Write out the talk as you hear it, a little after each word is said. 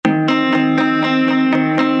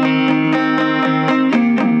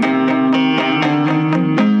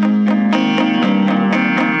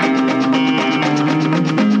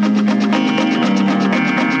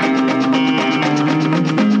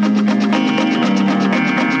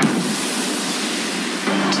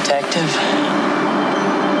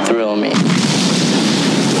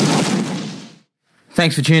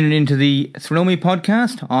Thanks for tuning into the Thrill Me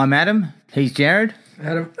podcast. I'm Adam. He's Jared.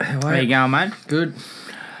 Adam, how you going, mate? Good.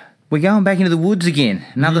 We're going back into the woods again.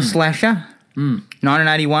 Another slasher.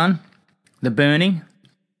 1981. The Burning.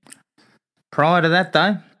 Prior to that,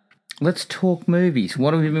 though, let's talk movies.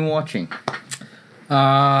 What have you been watching?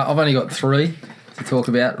 I've only got 3 to talk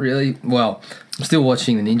about, really. Well, I'm still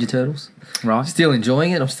watching the Ninja Turtles. Right. Still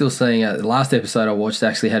enjoying it. I'm still seeing the last episode I watched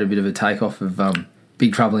actually had a bit of a takeoff of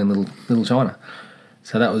Big Trouble in Little China.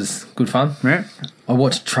 So that was good fun. Yeah. I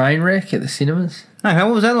watched Trainwreck at the cinemas. Oh,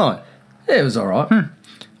 how was that like? Yeah, it was all right.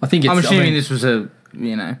 I think it's... I'm assuming this was a,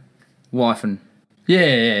 wife and...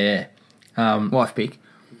 Yeah. Wife pick.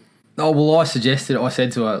 Oh, well, I said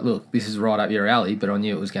to her, look, this is right up your alley, but I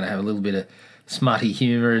knew it was going to have a little bit of smutty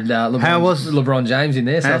humour and LeBron James in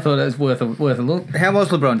there, so I thought it was worth a look. How was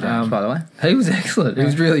LeBron James, by the way? He was excellent. It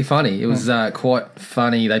was really funny. It was quite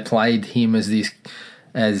funny. They played him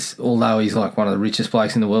although he's like one of the richest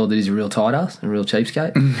blokes in the world, that he's a real tight ass, a real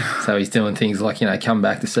cheapskate. So he's doing things like, come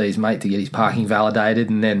back to see his mate to get his parking validated,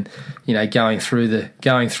 and then, going through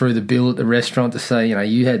the bill at the restaurant to say,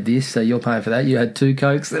 you had this, so you're paying for that. You had 2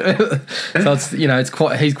 Cokes. So it's,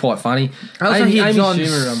 he's quite funny. Also, John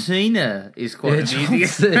Cena is quite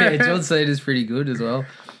amusing. John Cena's pretty good as well.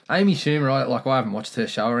 Amy Schumer, I haven't watched her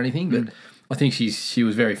show or anything, but I think she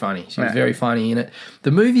was very funny. She was very funny in it.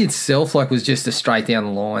 The movie itself, was just a straight down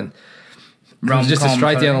the line. It was just a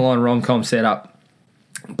straight down the line rom-com setup.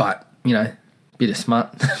 But, bit of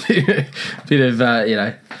smut. bit of,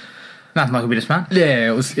 Nothing like a bit of smut.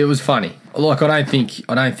 Yeah, it was funny. I don't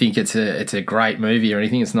think it's a great movie or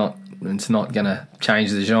anything. It's not going to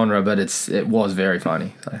change the genre, but it was very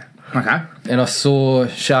funny. So. Okay. And I saw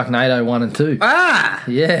Sharknado 1 and 2. Ah!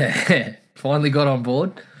 Yeah. Finally got on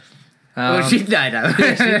board. Shitnado.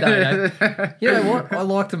 You know what? I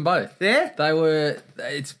liked them both. Yeah? They were...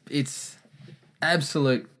 It's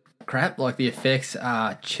absolute crap. The effects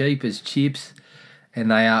are cheap as chips,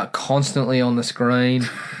 and they are constantly on the screen,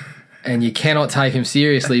 and you cannot take them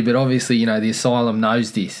seriously, but obviously, the Asylum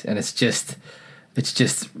knows this, and it's just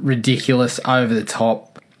ridiculous, over the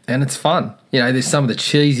top, and it's fun. There's some of the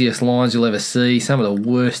cheesiest lines you'll ever see, some of the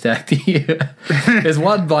worst acting. There's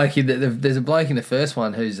one bloke there's a bloke in the first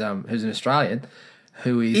one who's an Australian,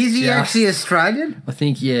 who is... Is he actually Australian? I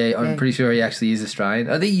think, I'm pretty sure he actually is Australian.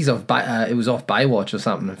 I think he's off... it was off Baywatch or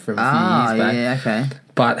something from a few years back. Yeah, okay.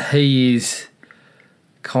 But he is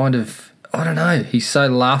kind of... I don't know. He's so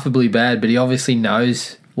laughably bad, but he obviously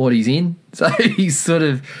knows what he's in. So he's sort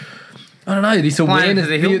of... I don't know. This awareness...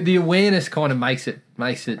 The awareness kind of makes it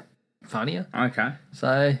funnier. Okay.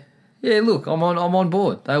 So, yeah, look, I'm on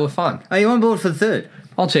board. They were fun. Are you on board for the third?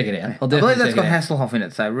 I'll check it out. I believe that's got Hasselhoff in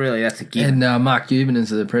it, so really that's a given. And Mark Cuban is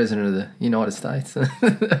the president of the United States. All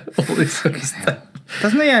this sort of stuff.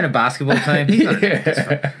 Doesn't he own a basketball team? He's not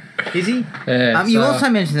Is he? Yeah, you also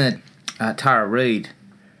mentioned that Tara Reid...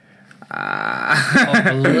 I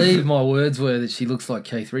believe my words were that she looks like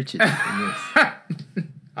Keith Richards in this.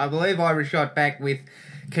 I believe I shot back with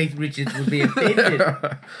Keith Richards would be offended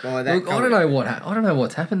by that. Look, I don't know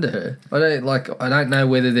what's happened to her. I don't know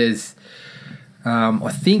whether there's. I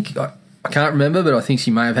can't remember, but I think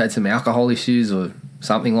she may have had some alcohol issues or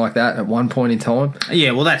something like that at one point in time.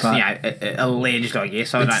 Yeah, well, that's alleged, I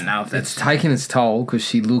guess. I don't know if that's... It's taken its toll because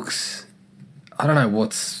she looks... I don't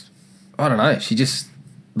know. She just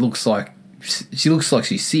looks like... She looks like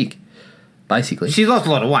she's sick, basically. She's lost a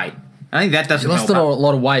lot of weight. I think that doesn't help. She lost a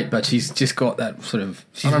lot of weight, but she's just got that sort of...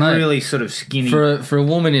 She's really sort of skinny. For a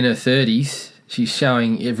woman in her 30s, she's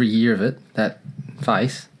showing every year of it, that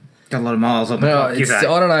face. Got a lot of miles on the clock.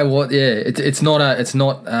 I don't know what... Yeah, it's not a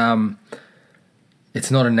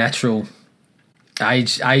natural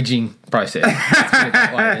aging process. Let's put it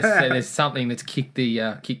that way. There's something that's kicked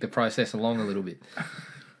the process along a little bit.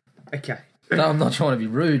 Okay. No, I'm not trying to be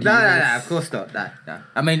rude. No, of course not. No.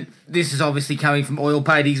 I mean, this is obviously coming from Oil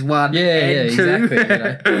Paintings 1 and 2.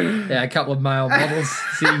 Exactly. A couple of male models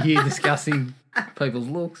sitting here discussing people's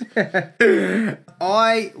looks.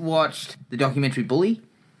 I watched the documentary Bully.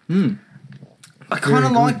 I kind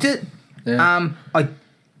of liked it. Yeah. I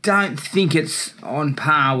don't think it's on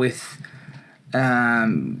par with...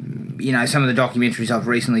 some of the documentaries I've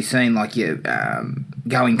recently seen, like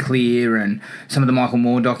Going Clear and some of the Michael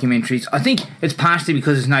Moore documentaries. I think it's partially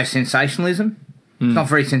because there's no sensationalism. It's not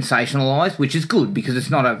very sensationalised, which is good because it's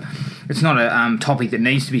not a topic that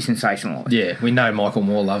needs to be sensationalised. Yeah, we know Michael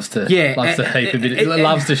Moore loves to heap a bit.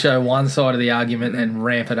 Loves to show one side of the argument and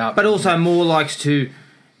ramp it up. But also Moore likes to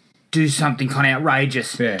do something kind of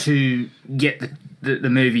outrageous to get the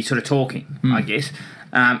movie sort of talking, I guess.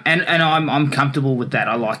 And I'm comfortable with that.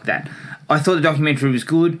 I like that. I thought the documentary was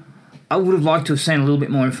good. I would have liked to have seen a little bit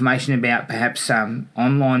more information about perhaps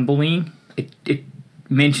online bullying. It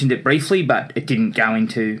mentioned it briefly, but it didn't go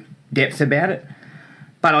into depth about it.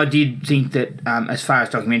 But I did think that, as far as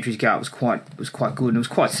documentaries go, it was quite good, and it was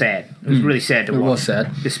quite sad. It was really sad to watch. It was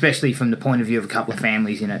sad, especially from the point of view of a couple of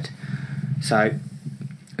families in it. So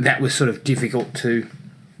that was sort of difficult to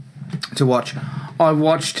watch.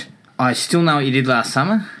 I Still Know What You Did Last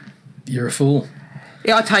Summer. You're a fool.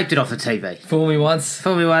 Yeah, I taped it off the TV. Fool me once.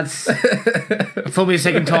 Fool me once. Fool me a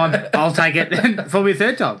second time. I'll take it. Fool me a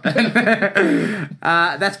third time.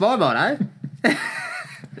 That's my motto.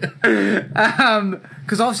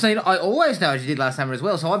 Because I always know what you did last summer as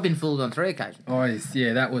well, so I've been fooled on 3 occasions. Oh,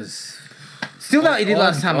 yeah, that was... Still know what you did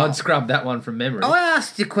last summer. I'd scrub that one from memory. I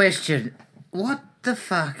asked you a question. What the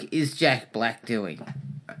fuck is Jack Black doing?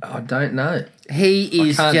 I don't know. He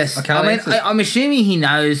is I'm assuming he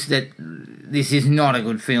knows that this is not a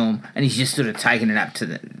good film, and he's just sort of taking it up to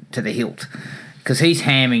the hilt, because he's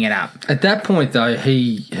hamming it up. At that point, though,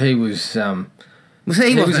 he was... he was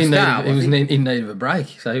in need of a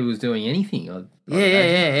break, so he was doing anything.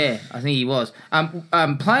 Yeah. I think he was.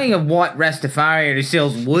 Playing a white Rastafarian who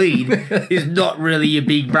sells weed is not really a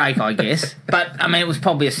big break, I guess. But, I mean, it was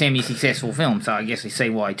probably a semi-successful film, so I guess we see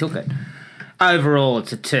why he took it. Overall,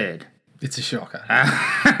 it's a turd. It's a shocker.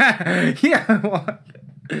 You know what?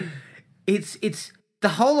 It's the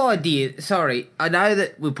whole idea... Sorry, I know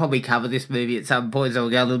that we'll probably cover this movie at some point, so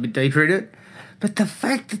we'll go a little bit deeper in it. But the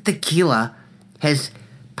fact that the killer has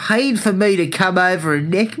paid for me to come over and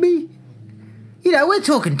neck me? You know, we're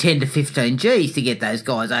talking 10 to 15 G's to get those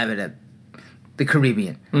guys over to the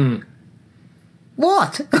Caribbean. Mm.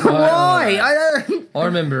 What? Why? I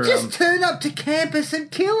remember... Just turn up to campus and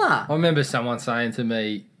kill her. I remember someone saying to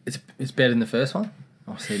me, it's better than the first one.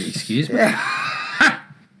 I said, excuse me?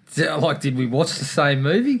 Did we watch the same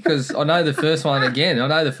movie? Because I know the first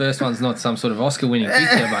one's not some sort of Oscar-winning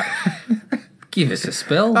picture, but... Give us a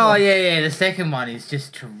spell. Oh, yeah. The second one is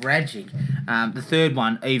just tragic. The third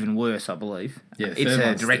one, even worse, I believe. Yeah, it's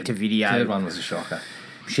a direct-to-video. The third one was a shocker.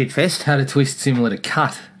 Shitfest. Had a twist similar to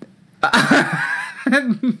Cut.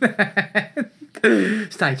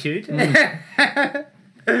 Stay tuned.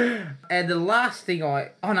 And the last thing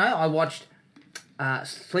I watched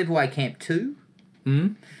Sleepaway Camp 2.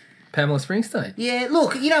 Mm? Pamela Springsteen. Yeah,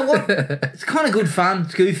 look, you know what? It's kind of good fun.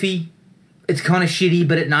 It's goofy. It's kind of shitty,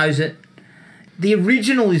 but it knows it. The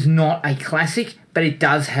original is not a classic, but it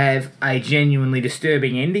does have a genuinely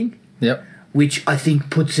disturbing ending. Yep. Which I think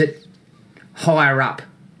puts it higher up.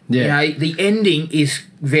 Yeah. You know, the ending is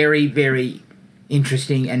very, very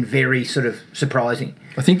interesting and very sort of surprising.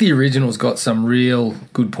 I think the original's got some real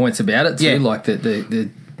good points about it too. Yeah. Like the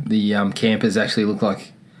campers actually look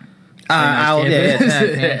like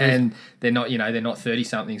and they're not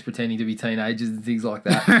 30-somethings pretending to be teenagers and things like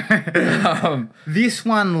that. This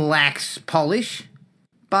one lacks polish,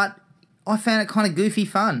 but I found it kind of goofy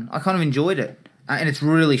fun. I kind of enjoyed it, and it's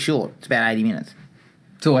really short. It's about 80 minutes.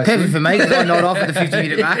 It's always perfect for me because I nod off at the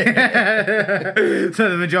 50-minute mark. So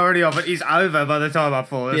the majority of it is over by the time I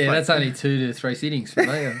fall asleep. Yeah, that's only 2 to 3 sittings for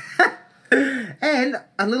me. And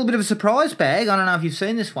a little bit of a surprise bag. I don't know if you've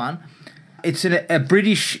seen this one. It's a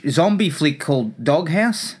British zombie flick called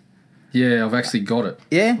Doghouse. Yeah, I've actually got it.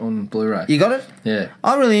 Yeah? On Blu-ray. You got it? Yeah.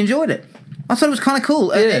 I really enjoyed it. I thought it was kind of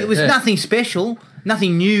cool. Yeah, it was nothing special,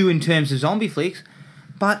 nothing new in terms of zombie flicks,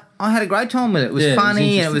 but I had a great time with it. It was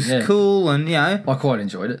funny and it was cool and, you know. I quite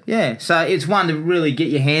enjoyed it. Yeah, so it's one to really get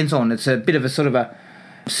your hands on. It's a bit of a sort of a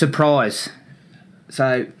surprise.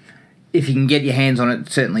 So if you can get your hands on it,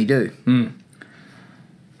 certainly do. Mm.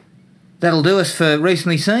 That'll do us for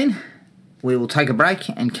Recently Seen. We will take a break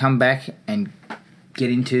and come back and get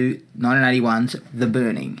into 1981's The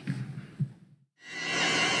Burning.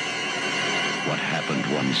 What happened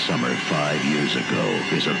one summer 5 years ago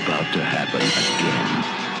is about to happen again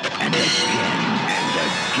and again and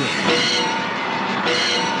again.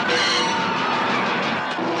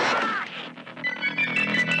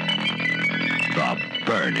 The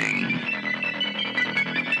Burning.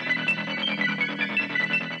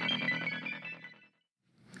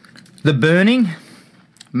 The Burning,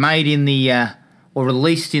 made in the, or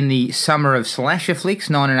released in the summer of slasher flicks,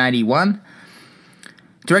 1981.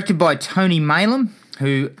 Directed by Tony Maylam,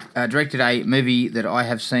 who directed a movie that I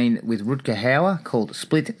have seen with Rutger Hauer called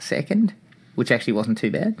Split Second, which actually wasn't too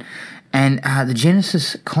bad, and the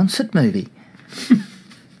Genesis concert movie.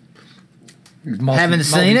 Haven't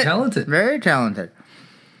seen it. Talented. Very talented.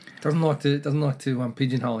 Doesn't like to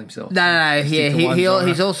pigeonhole himself. No. Yeah,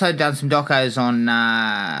 he's also done some docos on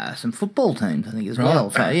some football teams, I think, as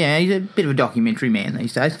well. So yeah, he's a bit of a documentary man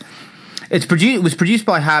these days. It was produced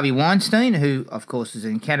by Harvey Weinstein, who, of course, is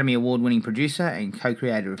an Academy Award-winning producer and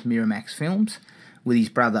co-creator of Miramax Films, with his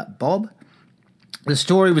brother Bob. The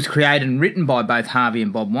story was created and written by both Harvey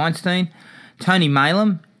and Bob Weinstein, Tony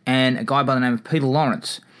Malum, and a guy by the name of Peter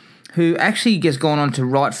Lawrence, who actually has gone on to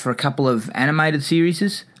write for a couple of animated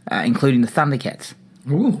series, including the Thundercats.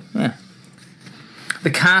 Ooh. Yeah.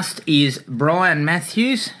 The cast is Brian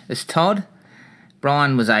Matthews as Todd.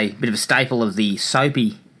 Brian was a bit of a staple of the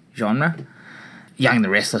soapy genre. Young and the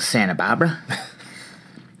Restless Santa Barbara.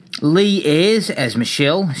 Lee Ayres as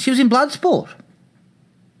Michelle. She was in Bloodsport.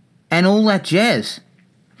 And all that jazz.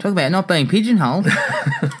 Talk about not being pigeonholed.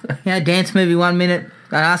 Dance movie 1 minute,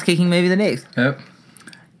 an ass-kicking movie the next. Yep.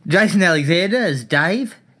 Jason Alexander as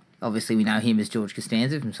Dave. Obviously, we know him as George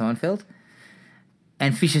Costanza from Seinfeld.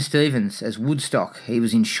 And Fisher Stevens as Woodstock. He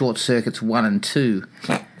was in Short Circuits 1 and 2.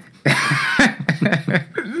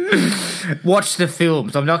 Watch the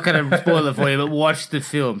films. I'm not going to spoil it for you, but watch the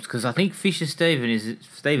films, because I think Fisher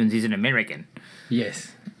Stevens is an American.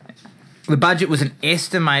 Yes. The budget was an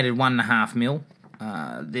estimated $1.5 million.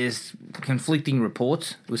 There's conflicting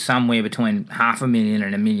reports. It was somewhere between $500,000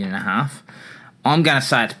 and $1.5 million. I'm going to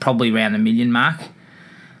say it's probably around the $1 million mark.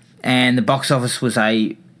 And the box office was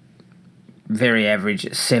a very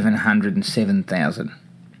average 707,000.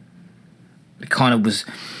 It kind of was.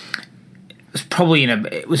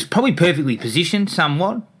 It was probably perfectly positioned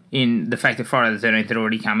somewhat in the fact that Friday the 13th had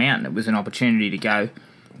already come out, and it was an opportunity to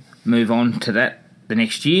move on to that the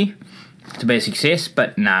next year to be a success,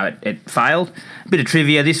 but no, it failed. A bit of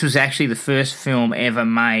trivia, this was actually the first film ever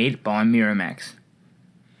made by Miramax.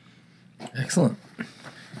 Excellent.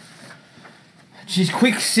 Just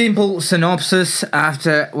quick, simple synopsis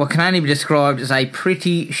after what can only be described as a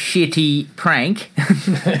pretty shitty prank.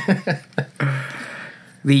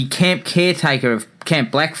 The camp caretaker of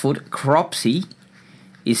Camp Blackfoot, Cropsey,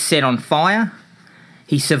 is set on fire.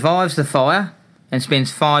 He survives the fire and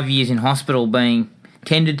spends 5 years in hospital being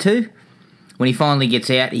tended to. When he finally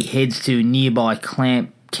gets out, he heads to nearby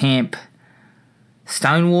Camp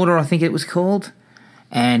Stonewater, I think it was called,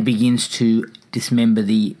 and begins to dismember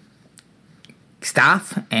the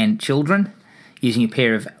staff and children using a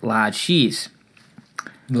pair of large shears.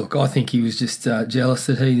 Look, I think he was just jealous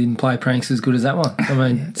that he didn't play pranks as good as that one. I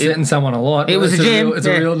mean, setting someone alight. It was a gem. It's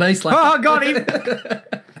a real knee slap. Oh, got him.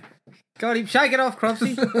 Got him. Shake it off,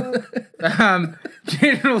 Cropsey.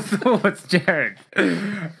 General thoughts, Jared.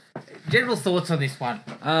 General thoughts on this one.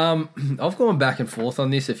 I've gone back and forth on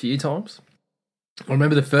this a few times. I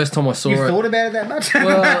remember the first time I saw it. You thought about it that much?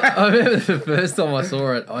 Well, I remember the first time I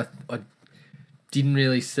saw it, I didn't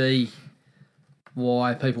really see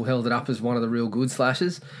why people held it up as one of the real good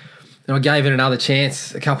slashers. And I gave it another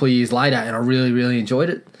chance a couple of years later, and I really, really enjoyed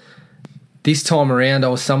it. This time around, I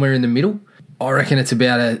was somewhere in the middle. I reckon it's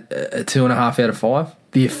about a 2.5 out of 5.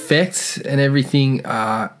 The effects and everything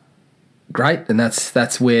are great, and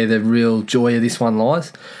that's where the real joy of this one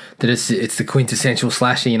lies. That it's the quintessential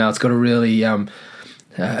slasher. You know, it's got a really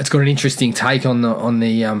it's got an interesting take on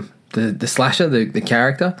the slasher, the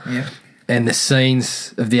character. Yeah. And the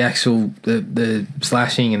scenes of the actual the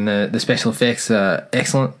slashing and the special effects are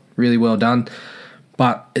excellent, really well done.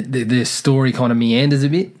 But the story kind of meanders a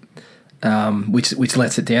bit, which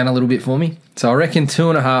lets it down a little bit for me. So I reckon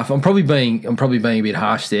 2.5. I'm probably being a bit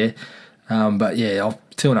harsh there, but yeah,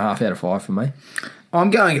 2.5 out of 5 for me.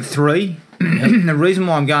 I'm going at 3. The reason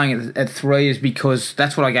why I'm going at 3 is because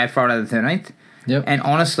that's what I gave Friday the 13th. Yep. And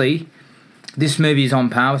honestly, this movie is on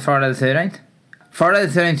par with Friday the 13th. Friday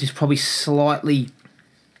the 13th is probably slightly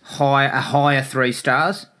a higher 3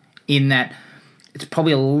 stars in that it's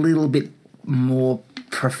probably a little bit more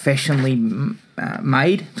professionally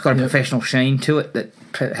made. It's got a professional sheen to it that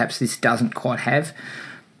perhaps this doesn't quite have.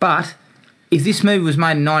 But if this movie was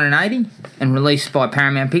made in 1980 and released by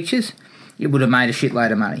Paramount Pictures, it would have made a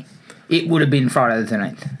shitload of money. It would have been Friday the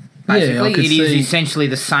 13th. Basically, it is essentially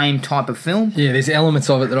the same type of film. Yeah, there's elements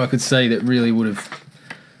of it that I could see that really would have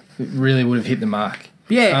hit the mark.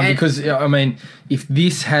 Yeah, because I mean, if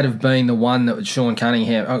this had have been the one that Sean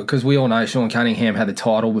Cunningham, because we all know Sean Cunningham had the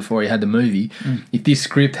title before he had the movie. If this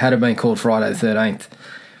script had have been called Friday the 13th,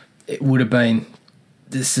 it would have been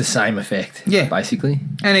just the same effect. Yeah, basically.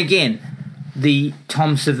 And again, the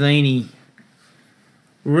Tom Savini.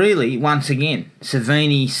 Really, once again,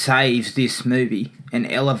 Savini saves this movie and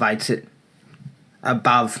elevates it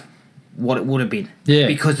above what it would have been. Yeah.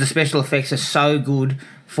 Because the special effects are so good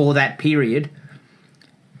for that period.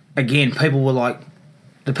 Again, people were like,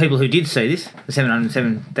 the people who did see this, the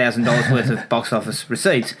 $707,000 worth of box office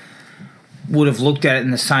receipts, would have looked at it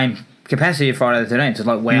in the same capacity of Friday the 13th. It's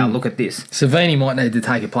like, wow, look at this. Savini might need to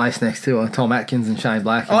take a place next to Tom Atkins and Shane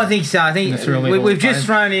Black. I think so. I think we've just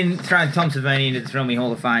thrown Tom Savini into the Thrill Me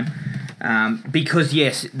Hall of Fame because,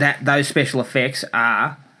 yes, those special effects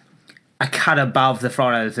are a cut above the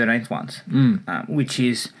Friday the 13th ones, which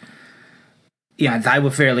is, they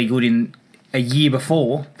were fairly good in a year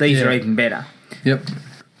before. These are even better. Yep.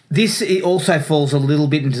 This also falls a little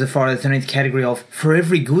bit into the Friday the 13th category of, for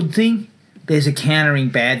every good thing, there's a countering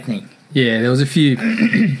bad thing. Yeah, there was a few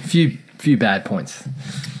bad points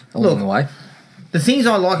along the way. The things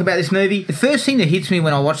I like about this movie, the first thing that hits me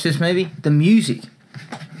when I watch this movie, the music.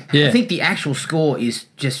 Yeah. I think the actual score is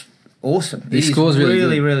just awesome. The score's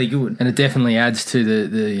really good. really good. And it definitely adds to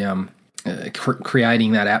the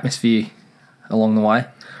creating that atmosphere along the way.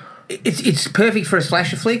 It's perfect for a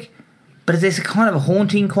slasher flick, but there's a kind of a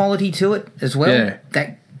haunting quality to it as well. Yeah.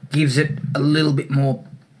 That gives it a little bit more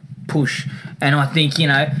push. And I think,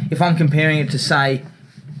 if I'm comparing it to, say,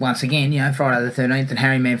 once again, Friday the 13th and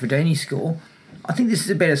Harry Manfredini's score, I think this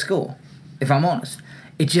is a better score, if I'm honest.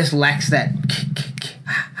 It just lacks that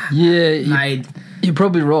Yeah, you're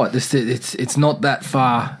probably right. It's not that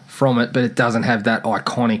far from it, but it doesn't have that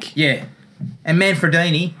iconic... Yeah. And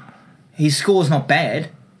Manfredini, his score's not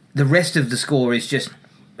bad. The rest of the score is just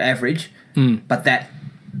average, but that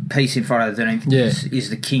piece in Friday the 13th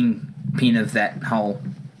is the kingpin of that whole...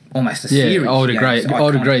 almost a series. I would agree. I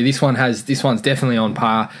would agree. This one's definitely on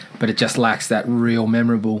par, but it just lacks that real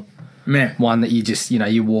memorable one that you just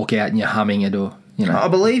you walk out and you're humming it, or I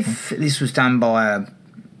believe this was done by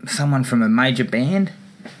someone from a major band.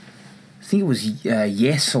 I think it was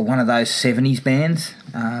Yes, or one of those 70s bands.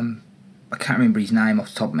 I can't remember his name off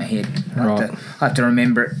the top of my head. I have to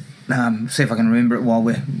remember it. See if I can remember it while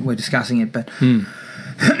we're discussing it. But.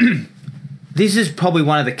 This is probably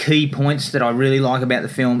one of the key points that I really like about the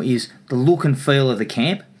film is the look and feel of the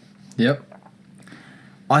camp. Yep.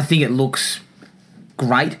 I think it looks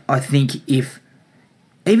great. I think if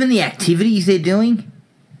even the activities they're doing,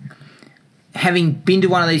 having been to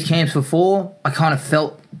one of these camps before, I kind of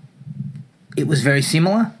felt it was very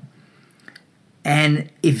similar. And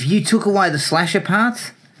if you took away the slasher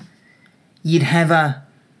parts, you'd have a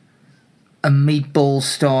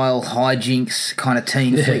meatball-style hijinks kind of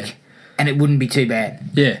teen flick. And it wouldn't be too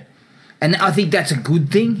bad. Yeah. And I think that's a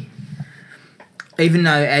good thing. Even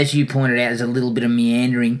though, as you pointed out, there's a little bit of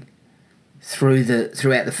meandering throughout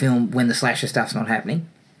the film when the slasher stuff's not happening.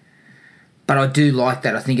 But I do like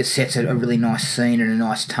that. I think it sets a really nice scene and a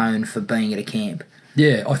nice tone for being at a camp.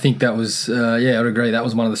 Yeah, I think that was... I'd agree. That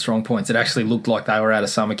was one of the strong points. It actually looked like they were at a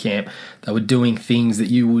summer camp. They were doing things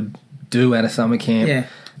that you would do at a summer camp. Yeah.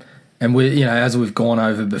 And we, as we've gone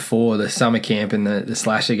over before, the summer camp and the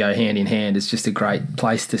slasher go hand in hand. It's just a great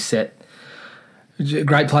place to set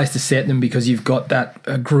them because you've got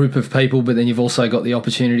a group of people, but then you've also got the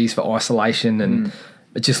opportunities for isolation, and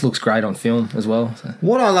it just looks great on film as well. So.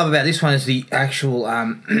 What I love about this one is the actual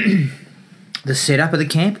the setup of the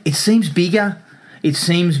camp. It seems bigger. It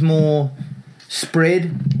seems more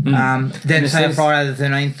spread than say Friday the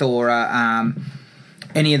 13th or.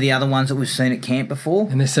 Any of the other ones that we've seen at camp before.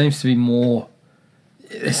 And there seems to be more...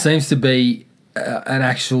 There seems to be an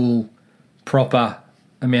actual proper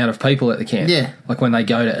amount of people at the camp. Yeah. Like when they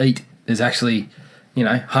go to eat, there's actually,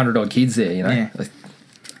 100-odd kids there, Yeah.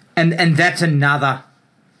 And that's another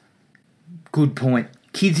good point.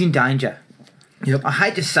 Kids in danger. Yep. I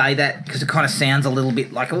hate to say that because it kind of sounds a little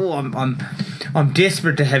bit like, I'm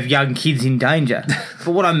desperate to have young kids in danger.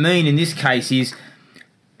 But what I mean in this case is...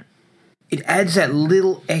 It adds that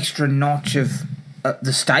little extra notch of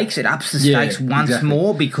the stakes. It ups the stakes once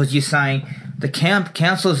more because you're saying the camp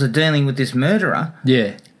counsellors are dealing with this murderer.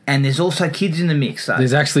 Yeah. And there's also kids in the mix. So.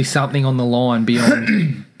 There's actually something on the line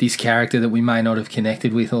beyond this character that we may not have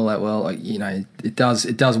connected with all that well. It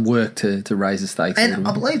does work to raise the stakes. And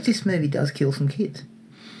I believe this movie does kill some kids.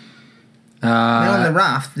 On the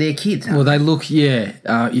raft, they're kids. Well, they look, you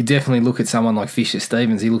definitely look at someone like Fisher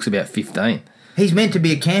Stevens. He looks about 15. He's meant to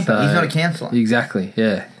be a camper. He's not a counsellor. Exactly,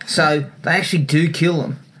 yeah. So they actually do kill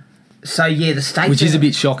them. So, the stakes... Which is a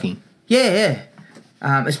bit shocking. Yeah.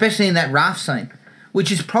 Especially in that raft scene, which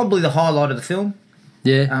is probably the highlight of the film.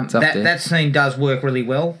 Yeah, it's up there. That scene does work really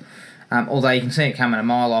well. Although you can see it coming a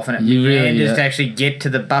mile off and it meanders to actually get to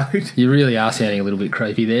the boat. You really are sounding a little bit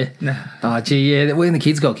creepy there. No. Oh, gee, yeah, when the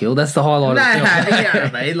kids got killed, that's the highlight of the film. No, you know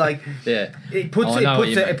what I mean? Like, yeah. It puts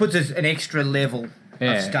an extra level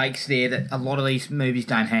of stakes there that a lot of these movies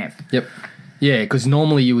don't have. Yep. Yeah, because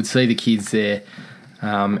normally you would see the kids there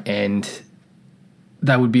and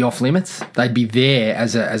they would be off limits. They'd be there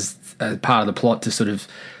as part of the plot to sort of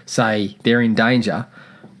say they're in danger,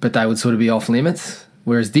 but they would sort of be off limits.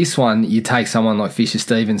 Whereas this one, you take someone like Fisher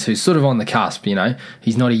Stevens, who's sort of on the cusp. You know,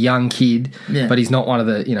 he's not a young kid, but he's not one of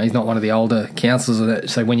the he's not one of the older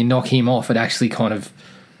counsellors. So when you knock him off, it actually kind of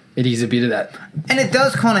it is a bit of that. And it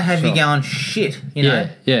does kind of have you going, shit, you know,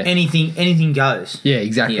 anything goes. Yeah,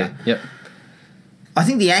 exactly. Yeah. Yep. I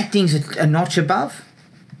think the acting's a notch above.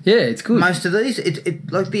 Yeah, it's good. Most of these,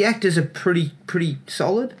 like the actors are pretty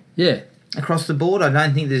solid. Yeah. Across the board, I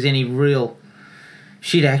don't think there's any real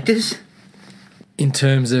shit actors. In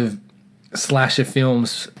terms of slasher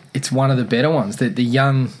films, it's one of the better ones. The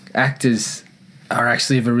young actors are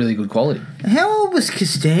actually of a really good quality. How old was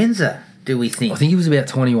Costanza, do we think? I think he was about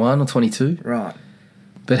 21 or 22. Right.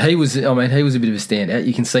 But he was a bit of a standout.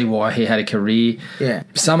 You can see why he had a career. Yeah.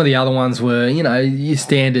 Some of the other ones were, your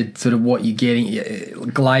standard sort of what you're getting.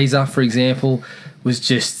 Glazer, for example, was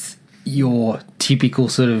just your typical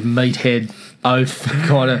sort of meathead oaf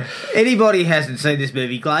kind of. Anybody who hasn't seen this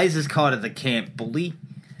movie, Glazer's kind of the camp bully.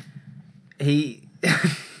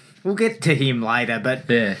 We'll get to him later, but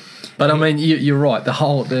yeah. But I mean, you're right. The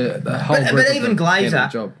whole group. But even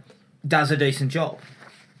Glazer job. does a decent job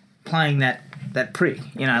playing that prick.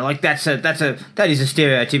 Like that is a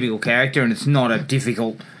stereotypical character, and it's not a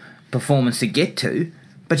difficult performance to get to.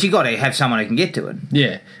 But you got to have someone who can get to it.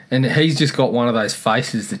 Yeah, and he's just got one of those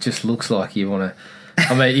faces that just looks like you want to.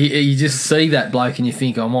 I mean, you just see that bloke and you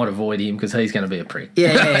think, I might avoid him because he's going to be a prick.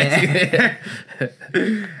 Yeah.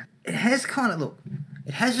 It has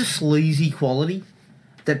it has a sleazy quality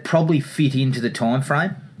that probably fit into the time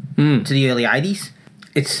frame to the early 80s.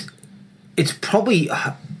 It's probably,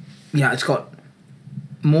 it's got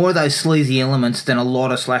more of those sleazy elements than a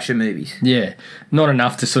lot of slasher movies. Yeah, not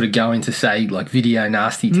enough to sort of go into, say, like video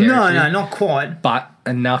nasty territory. No, not quite. But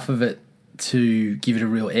enough of it to give it a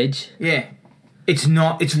real edge. Yeah. It's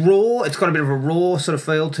raw, it's got a bit of a raw sort of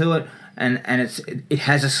feel to it, and it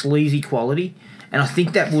has a sleazy quality, and I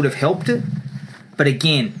think that would have helped it. But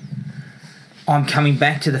again, I'm coming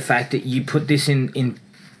back to the fact that you put this in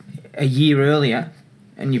a year earlier,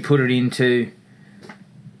 and you put it into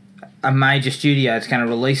a major studio that's going to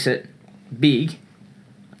release it big.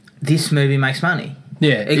 This movie makes money.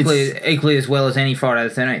 Yeah. Equally as well as any Friday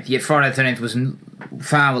the 13th. Yet Friday the 13th was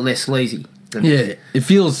far less sleazy than this. It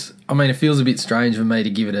feels a bit strange for me to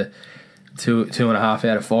give it a 2.5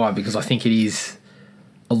 out of 5 because I think it is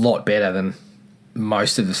a lot better than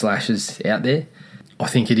most of the slashers out there. I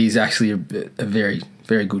think it is actually a very,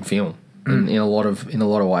 very good film in a lot of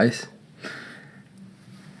ways.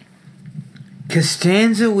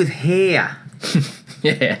 Costanza with hair.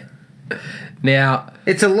 Yeah. Now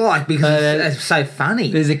it's a lot because it's so funny.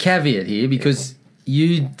 There's a caveat here because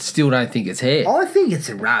you still don't think it's hair. I think it's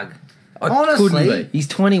a rug. Honestly, couldn't be. He's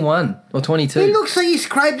 21 or 22. He looks like he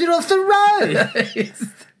scraped it off the road. It's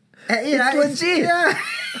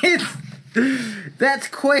legit. That's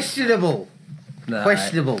questionable. No.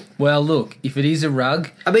 Questionable. Well, look, if it is a rug...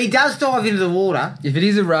 I mean, he does dive into the water. If it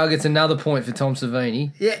is a rug, it's another point for Tom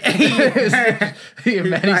Savini. Yeah. He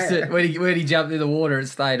managed it. When he jumped in the water, it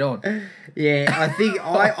stayed on. Yeah, I think...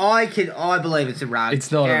 I believe it's a rug.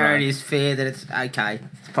 It's not a rug. It is fair that it's... Okay,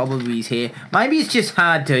 it's probably his hair. Maybe it's just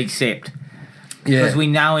hard to accept. Yeah. Because we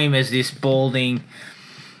know him as this balding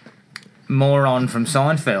moron from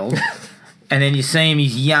Seinfeld. And then you see him,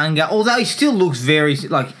 he's younger. Although he still looks very...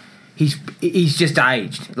 Like... He's just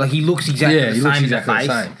aged. Like he looks exactly the same in the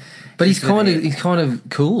face. But he's kind of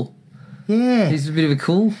cool. Yeah. He's a bit of a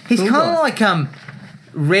cool. He's kind of like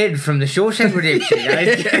Red from the Shawshank Redemption.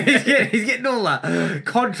 He's getting all the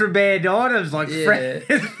contraband items like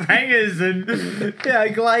frangers and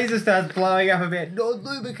Glazer starts blowing up about not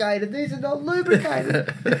lubricated. These are not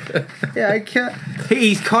lubricated.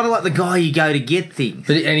 He's kind of like the guy you go to get things.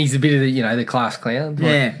 And he's a bit of the class clown.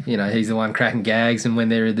 Like, yeah. He's the one cracking gags, and when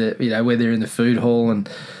they're in the food hall and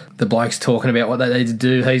the bloke's talking about what they need to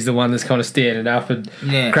do, he's the one that's kind of standing up and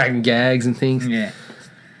cracking gags and things. Yeah.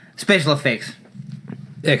 Special effects.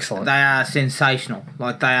 Excellent. They are sensational.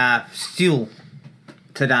 Like they are still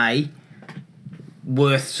today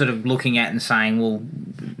worth sort of looking at and saying, well,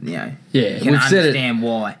 you can understand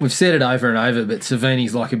why. We've said it over and over, but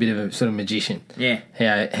Savini's like a bit of a sort of magician. Yeah.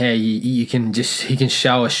 How he can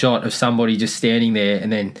show a shot of somebody just standing there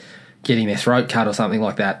and then getting their throat cut or something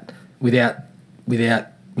like that without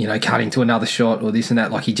cutting to another shot or this and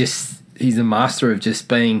that. Like he's a master of just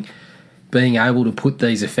being able to put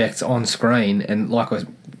these effects on screen, and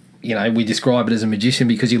we describe it as a magician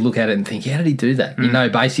because you look at it and think, how did he do that? You know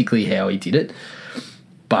basically how he did it,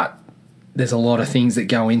 but there's a lot of things that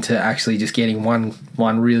go into actually just getting one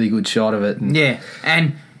really good shot of it.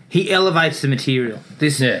 And he elevates the material.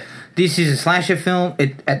 This This is a slasher film.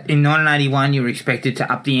 In 1981, you were expected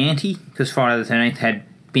to up the ante because Friday the 13th had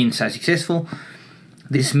been so successful.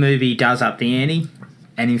 This movie does up the ante.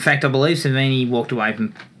 And in fact, I believe Savini walked away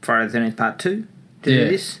from Friday the 13th Part 2 to do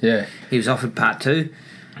this. Yeah. He was offered Part 2.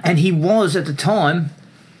 And he was, at the time,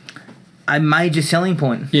 a major selling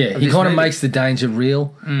point. Yeah, of he this kind of movie. makes the danger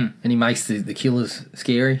real, and he makes the killers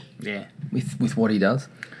scary Yeah. with what he does.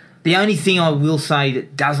 The only thing I will say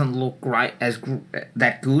that doesn't look great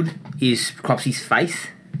that good is Cropsy's face.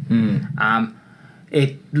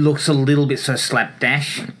 It looks a little bit sort of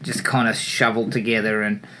slapdash, just kind of shoveled together,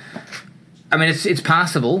 and I mean it's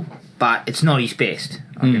passable, but it's not his best.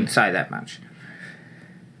 I can say that much.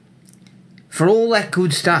 For all that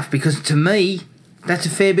good stuff, because to me that's a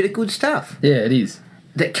fair bit of good stuff Yeah, it is.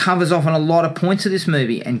 that covers off on a lot of points of this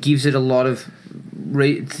movie and gives it a lot of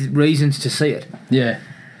reasons to see it. Yeah.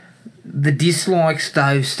 The dislikes,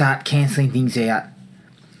 though, start cancelling things out.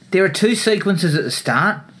 There are two sequences at the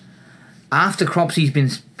start, after Cropsy's been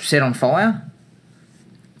set on fire.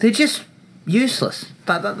 They're just useless.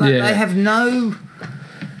 They have no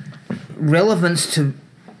relevance to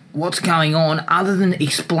what's going on other than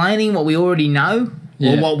explaining what we already know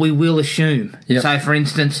or what we will assume. Yep. So, for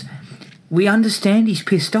instance, we understand he's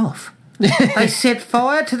pissed off. They set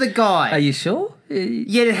fire to the guy. Are you sure?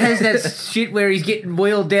 Yet it has that shit where he's getting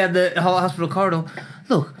wheeled down the whole hospital corridor.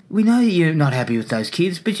 Look, we know you're not happy with those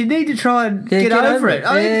kids, but you need to try and get over it.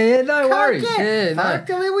 I mean, no worries. get Yeah, fucked.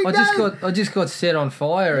 no. I mean, we know. I just got set on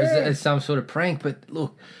fire as some sort of prank, but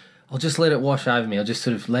look, I'll just let it wash over me. I'll just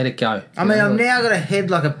sort of let it go. I mean, I've now got a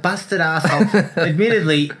head like a busted arsehole.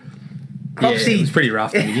 Admittedly, Cropsy... it was pretty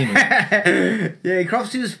rough to begin with. Yeah,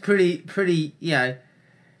 Cropsy was pretty, you know...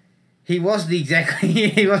 He wasn't exactly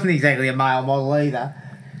a male model either.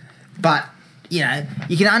 But, you know,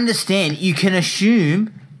 you can understand, you can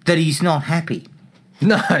assume that he's not happy.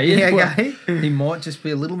 No, okay. He might just be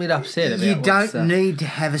a little bit upset about You what's, don't need to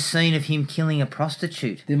have a scene of him killing a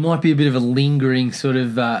prostitute. There might be a bit of a lingering sort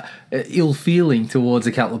of ill feeling towards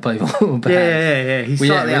a couple of people. perhaps. Yeah. He's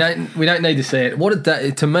slightly We don't need to see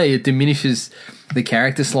it. To me, it diminishes the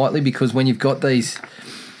character slightly because when you've got these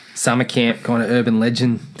summer camp kind of urban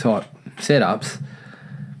legend type setups,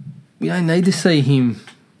 we don't need to see him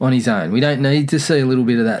on his own. We don't need to see a little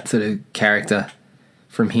bit of that sort of character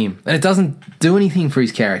from him. And it doesn't do anything for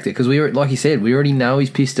his character because, like you said, we already know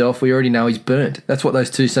he's pissed off. We already know he's burnt. That's what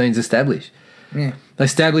those two scenes establish. Yeah. They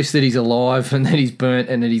establish that he's alive and that he's burnt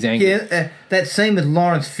and that he's angry. Yeah, that scene with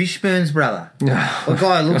Lawrence Fishburne's brother, a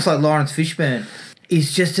guy who looks like Lawrence Fishburne,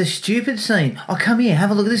 is just a stupid scene. Oh, come here,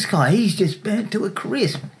 have a look at this guy. He's just burnt to a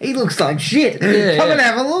crisp. He looks like shit. Come and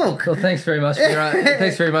have a look. Well, thanks very much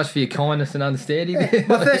for your kindness and understanding.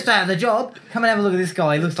 My first day on the job, come and have a look at this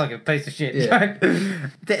guy. He looks like a piece of shit. Yeah.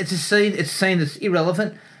 It's a scene that's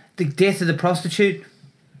irrelevant. The death of the prostitute,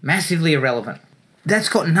 massively irrelevant. That's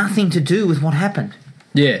got nothing to do with what happened.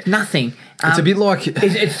 Yeah. Nothing. It's a bit like...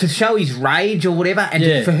 It's to show his rage or whatever,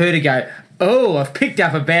 and for her to go, oh, I've picked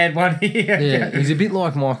up a bad one here. Yeah, he's a bit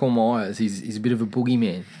like Michael Myers. He's a bit of a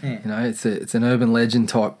boogeyman. Yeah. You know, it's an urban legend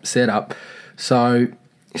type setup. So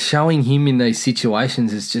showing him in these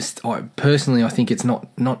situations is just, I think it's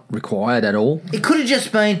not required at all. It could have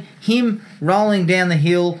just been him rolling down the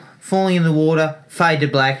hill, falling in the water, fade to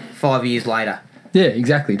black 5 years later. Yeah,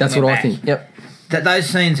 exactly. That's what I think. Yep. That those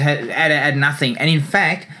scenes had nothing. And in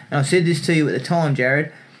fact, and I said this to you at the time,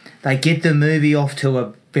 Jared, they get the movie off to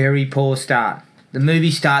a very poor start. The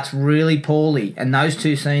movie starts really poorly, and those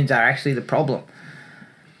two scenes are actually the problem.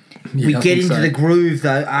 Yeah, we I get think into so. the groove,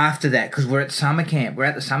 though, after that, because we're at summer camp. We're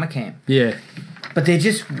at the summer camp. Yeah. But they're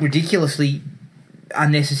just ridiculously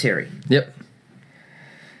unnecessary. Yep.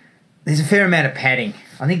 There's a fair amount of padding.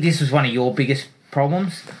 I think this was one of your biggest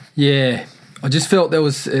problems. Yeah. I just felt there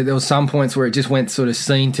was some points where it just went sort of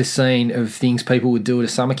scene to scene of things people would do at a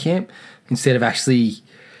summer camp instead of actually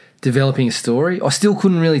developing a story. I still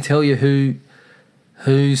couldn't really tell you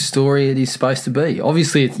whose story it is supposed to be.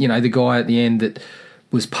 Obviously, it's, the guy at the end that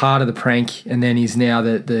was part of the prank and then is now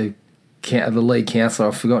the lead counsellor.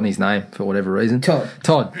 I've forgotten his name for whatever reason. Todd.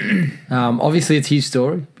 Obviously, it's his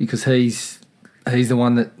story because he's the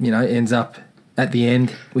one that ends up at the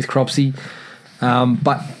end with Cropsy.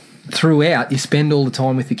 But throughout, you spend all the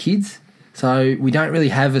time with the kids, so we don't really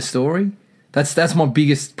have a story. That's my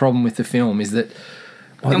biggest problem with the film is that.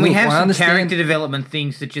 And we have some character development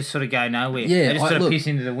things that just sort of go nowhere. Yeah, they just sort of piss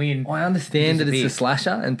into the wind. I understand that it's a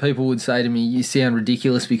slasher, and people would say to me, "You sound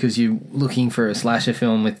ridiculous because you're looking for a slasher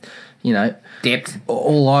film with, depth."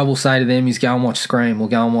 All I will say to them is go and watch Scream or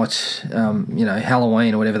go and watch,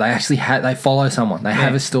 Halloween or whatever. They actually they follow someone. They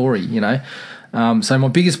have a story, So my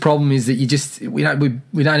biggest problem is that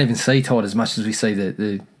we don't even see Todd as much as we see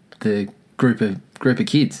the group of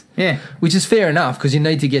kids. Yeah. Which is fair enough because you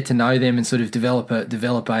need to get to know them and sort of develop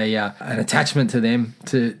an attachment to them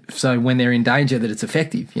so when they're in danger that it's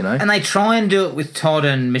effective, you know. And they try and do it with Todd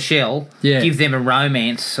and Michelle. Yeah. Give them a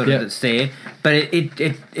romance sort of that's there, but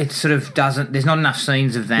it sort of doesn't. There's not enough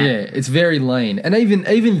scenes of that. Yeah, it's very lean. And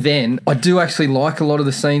even then, I do actually like a lot of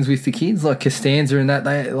the scenes with the kids, like Costanza and that.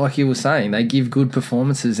 They, like you were saying, they give good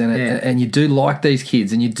performances, and you do like these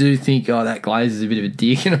kids, and you do think, oh, that Glazer's a bit of a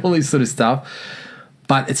dick and all this sort of stuff.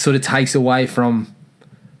 But it sort of takes away from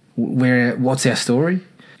what's our story.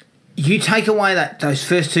 You take away those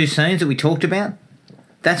first two scenes that we talked about.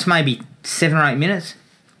 That's maybe 7 or 8 minutes.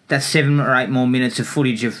 That's 7 or 8 more minutes of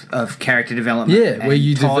footage of character development. Yeah, where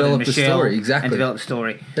you Todd develop and the Michelle story, exactly. and develop the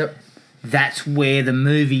story. Yep. That's where the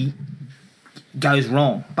movie goes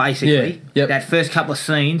wrong. Basically, Yeah, yep. That first couple of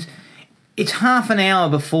scenes. It's half an hour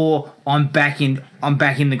before I'm back in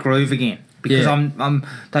the groove again. Because I'm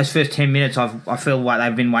those first 10 minutes I feel like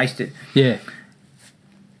they've been wasted. Yeah.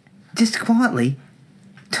 Just quietly,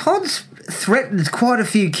 Todd's threatens quite a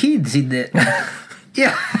few kids in that.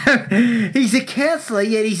 Yeah, he's a counsellor,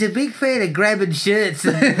 yet he's a big fan of grabbing shirts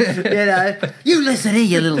and, you listen here,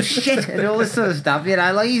 you little shit, and all this sort of stuff,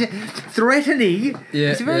 like he's threatening.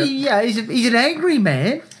 Yeah, it's very, he's an angry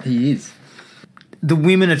man. He is. The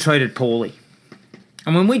women are treated poorly.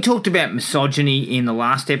 And when we talked about misogyny in the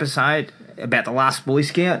last episode, about The Last Boy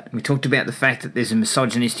Scout, we talked about the fact that there's a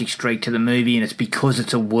misogynistic streak to the movie, and it's because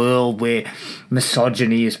it's a world where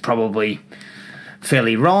misogyny is probably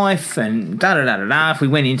fairly rife and da-da-da-da-da. If we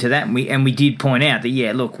went into that, and we did point out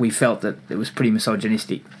that, we felt that it was pretty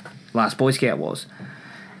misogynistic. Last Boy Scout was.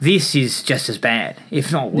 This is just as bad,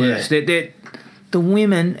 if not worse. Yeah. The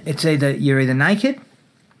women, it's you're either naked.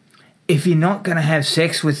 If you're not going to have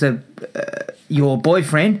sex with your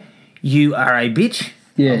boyfriend, you are a bitch,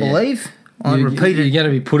 I believe. You're going to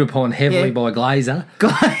be put upon heavily by Glazer.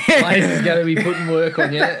 Glazer's going to be putting work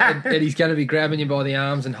on you, and he's going to be grabbing you by the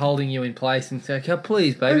arms and holding you in place and saying, oh,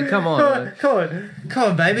 please, baby, come on. Come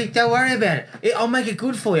on, baby, don't worry about it. I'll make it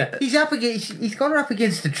good for you. He's got her up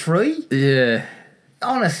against a tree. Yeah.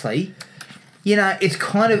 Honestly, it's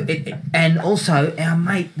kind of... and also, our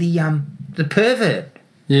mate, the pervert.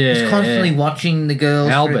 Yeah, he's constantly watching the girls.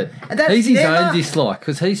 Albert. He's his own dislike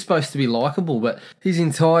because he's supposed to be likeable, but his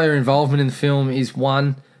entire involvement in the film is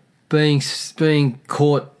one, being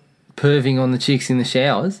caught perving on the chicks in the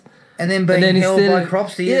showers. And then being held by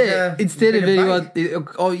Cropsy. Yeah, instead of anyone...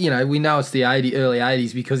 we know it's the early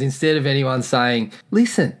 80s because instead of anyone saying,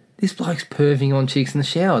 listen, this bloke's perving on chicks in the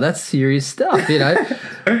shower, that's serious stuff,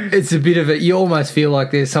 It's a bit of you almost feel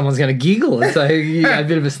like someone's going to giggle and say, a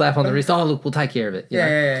bit of a slap on the wrist. Oh, look, we'll take care of it.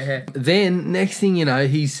 Yeah. Then next thing you know,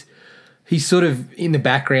 he's sort of in the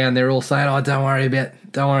background. They're all saying, "Oh, don't worry about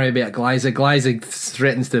Glazer." Glazer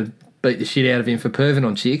threatens to beat the shit out of him for perving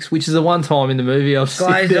on chicks, which is the one time in the movie I've seen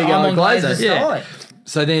there going Glazer. Yeah.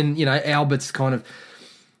 So then Albert's kind of.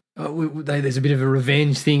 There's a bit of a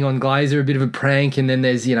revenge thing on Glazer, a bit of a prank, and then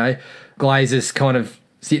there's Glazer's kind of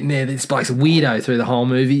sitting there. This bloke's a weirdo through the whole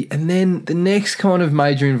movie, and then the next kind of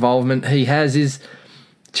major involvement he has is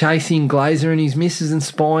chasing Glazer and his missus and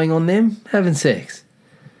spying on them having sex.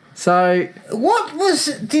 So what was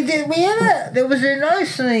there was no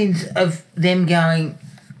scenes of them going,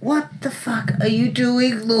 what the fuck are you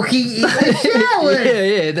doing looking in the shower?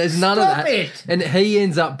 yeah, there's none of that. It. And he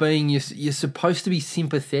ends up being, you're supposed to be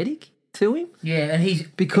sympathetic to him. Yeah, and he's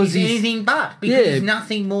anything but. Because he's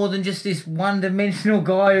nothing more than just this one-dimensional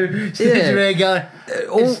guy who sits around going,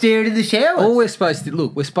 and staring in the shower. All we're supposed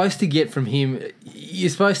to get from him, you're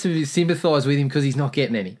supposed to sympathise with him because he's not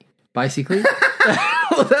getting any, basically.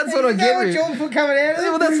 Well, that's what I get. John for coming out of it?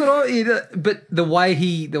 Well, that's what but the way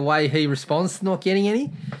he responds to not getting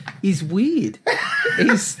any is weird.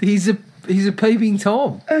 he's a peeping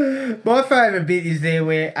Tom. My favourite bit is there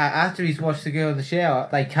where after he's watched the girl in the shower,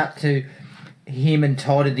 they cut to him and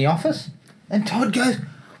Todd in the office, and Todd goes,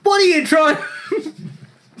 "What are you trying?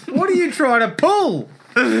 What are you trying to pull?"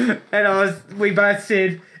 And we both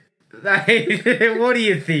said, "Hey, what do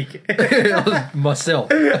you think?" Myself,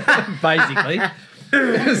 basically.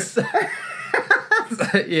 The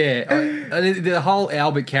whole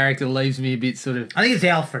Albert character leaves me a bit sort of... I think it's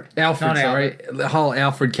Alfred. Albert. The whole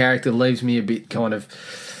Alfred character leaves me a bit kind of...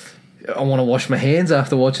 I want to wash my hands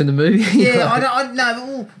after watching the movie. Yeah, I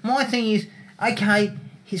know. But my thing is, okay,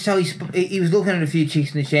 so he was looking at a few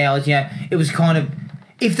chicks in the showers, it was kind of...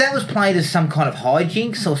 If that was played as some kind of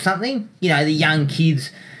hijinks or something, the young kids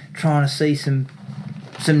trying to see some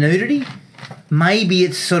nudity, maybe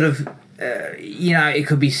it's sort of it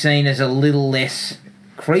could be seen as a little less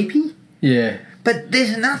creepy. Yeah. But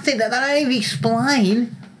there's nothing that they don't even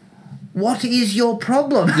explain. What is your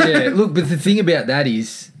problem? Yeah, look, but the thing about that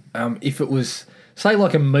is, if it was, say,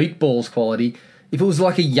 like a Meatballs quality, if it was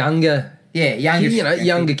like a younger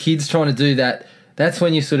kids trying to do that, that's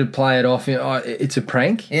when you sort of play it off. It's a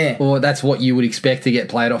prank. Yeah. Or that's what you would expect to get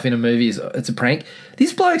played off in a movie. It's a prank.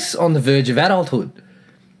 This bloke's on the verge of adulthood,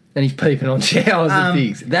 and he's peeping on showers and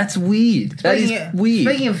things. That's weird. That is weird.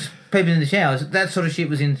 Speaking of peeping in the showers, that sort of shit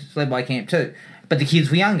was in Sleepaway Camp too. But the kids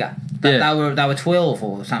were younger. They were 12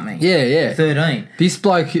 or something. Yeah, yeah. 13. This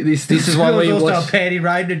bloke, this is one where you also watch. a panty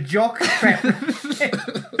raid and a jock strap.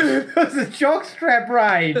 It was a jock strap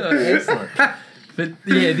raid. Excellent. But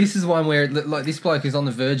yeah, this is one where like this bloke is on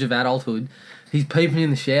the verge of adulthood. He's peeping in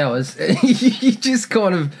the showers. And you just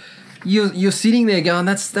kind of you're sitting there going,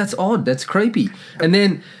 that's odd, that's creepy. And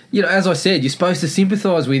then as I said, you're supposed to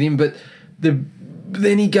sympathise with him, but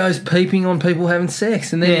then he goes peeping on people having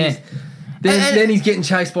sex, and then then he's getting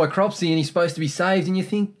chased by Cropsy, and he's supposed to be saved, and you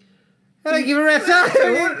think, I don't give a rat's ass.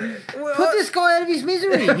 Put this guy out of his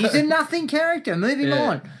misery. He's a nothing character. Moving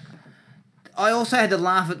on. I also had to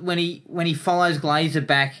laugh at when he follows Glazer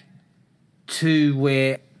back to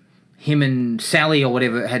where him and Sally or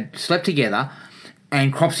whatever had slept together,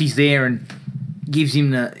 and Cropsy's there and gives him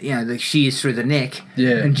the shears through the neck,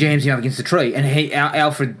 and jams him up against the tree, and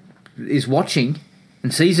Alfred is watching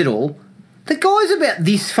and sees it all. The guy's about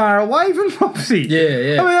this far away from Cropsy.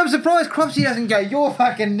 Yeah. I mean, I'm surprised Cropsy doesn't go, you're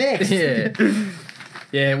fucking next. Yeah.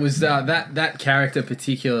 Yeah, it was that character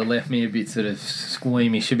particular left me a bit sort of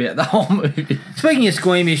squeamish about the whole movie. Speaking of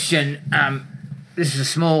squeamish, and this is a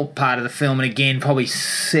small part of the film, and again probably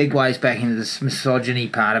segues back into this misogyny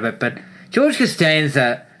part of it, but George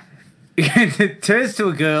Costanza turns to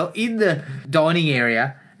a girl in the dining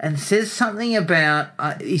area and says something about,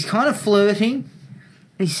 he's kind of flirting.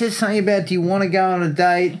 He says something about, do you want to go on a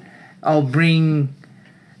date? I'll bring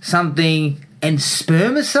something, and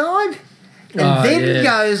spermicide? And then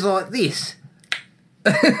goes like this.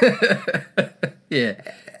 Yeah.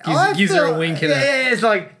 Gives her a wink and it's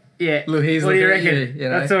like, look, here's what do you reckon?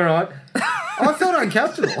 That's all right. I felt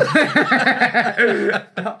uncomfortable.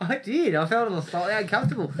 I did. I felt slightly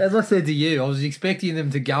uncomfortable. As I said to you, I was expecting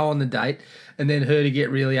them to go on the date and then her to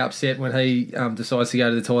get really upset when he decides to go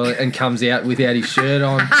to the toilet and comes out without his shirt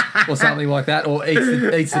on or something like that, or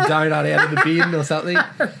eats the donut out of the bin or something.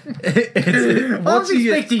 I was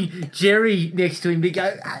expecting Jerry next to him to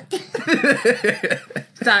go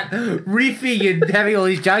start riffing and having all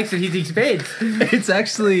these jokes at his expense. It's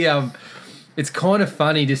actually it's kind of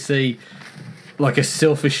funny to see like a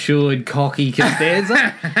self-assured, cocky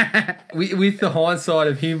Costanza with the hindsight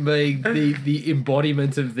of him being the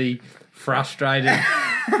embodiment of the frustrated,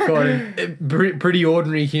 kind of pretty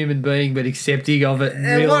ordinary human being, but accepting of it.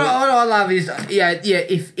 Really. What I love is,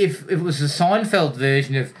 if it was a Seinfeld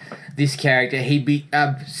version of this character, he'd be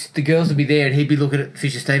the girls would be there, and he'd be looking at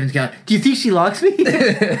Fisher Stevens, going, "Do you think she likes me?"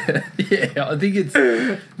 Yeah, I think it's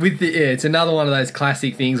it's another one of those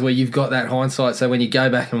classic things where you've got that hindsight, so when you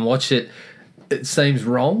go back and watch it, it seems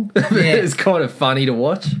wrong. It's kind of funny to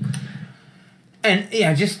watch. And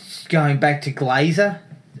just going back to Glazer.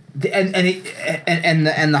 And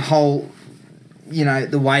the whole,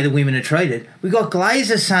 the way the women are treated. We got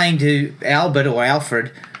Glazer saying to Albert or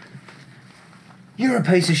Alfred, "You're a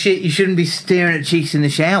piece of shit. You shouldn't be staring at chicks in the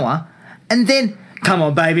shower." And then, "Come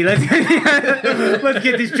on, baby, let's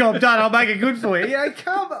get this job done. I'll make it good for you."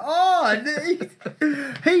 Come on.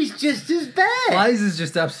 He's just as bad. Glazer's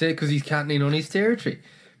just upset because he's cutting in on his territory.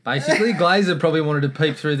 Basically, Glazer probably wanted to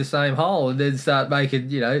peep through the same hole and then start making,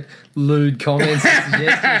 lewd comments and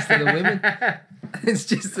suggestions to the women. It's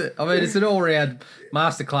just, it's an all-round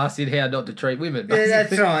masterclass in how not to treat women. Basically. Yeah,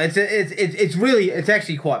 that's right. It's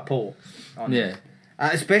actually quite poor.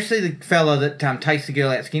 Especially the fella that takes the girl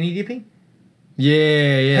out skinny dipping.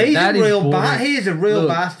 Yeah. He is a real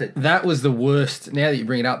bastard. That was the worst. Now that you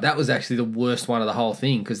bring it up, that was actually the worst one of the whole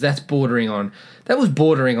thing, because that was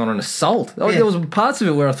bordering on an assault. There was parts of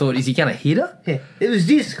it where I thought, is he going to hit her? Yeah, it was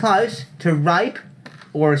this close to rape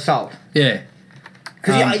or assault. Yeah,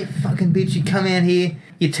 because you fucking bitch, you come out here,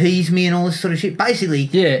 you tease me and all this sort of shit. Basically,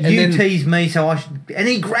 you tease me, so I should. And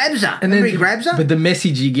he grabs her. And then he grabs her. But the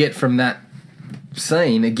message you get from that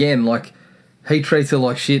scene again, like. He treats her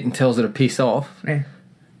like shit and tells her to piss off,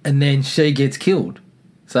 and then she gets killed.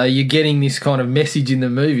 So you're getting this kind of message in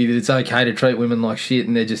the movie that it's okay to treat women like shit,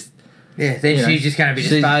 and they're just she's just going to be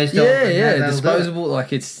disposed of. Yeah, disposable.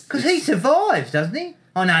 Like it's because he survives, doesn't he?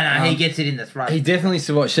 Oh no, he gets it in the throat. He definitely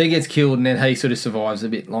survives. She gets killed, and then he sort of survives a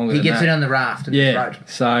bit longer. He gets it on the raft in the throat.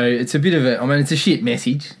 So it's a bit of it's a shit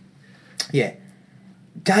message. Yeah.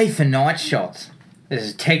 Day for night shots. This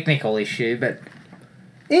is a technical issue, but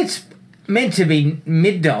it's meant to be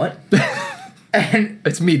midnight. And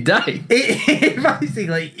It's midday. it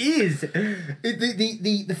basically is.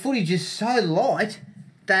 The footage is so light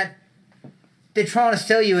that they're trying to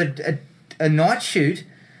sell you a night shoot.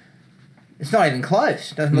 It's not even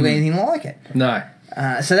close. Doesn't look anything like it. No.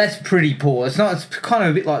 So that's pretty poor. It's kind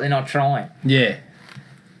of a bit like they're not trying. Yeah.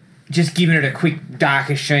 Just giving it a quick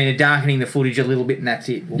darker sheen, of darkening the footage a little bit, and that's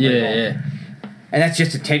it. We'll move on. Yeah. And that's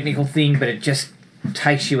just a technical thing, but it just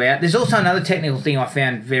takes you out. There's also another technical thing I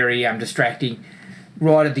found very distracting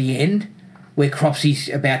right at the end, where Cropsy's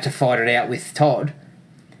about to fight it out with Todd.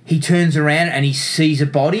 He turns around and he sees a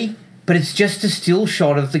body, but it's just a still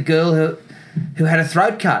shot of the girl who had a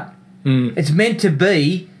throat cut. It's meant to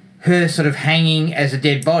be her sort of hanging as a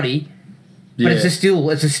dead body, but it's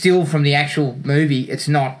a still from the actual movie. It's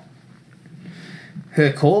not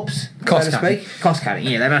her corpse, Cost so to cutting. speak. Cost cutting,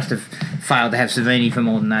 yeah. They must have failed to have Savini for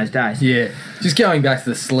more than those days. Yeah. Just going back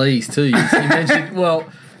to the sleaze too. You mentioned, well,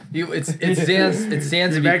 it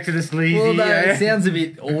sounds a bit... Back to the sleazy. Well, no, yeah. it sounds a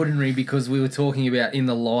bit ordinary because we were talking about in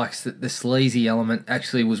the likes that the sleazy element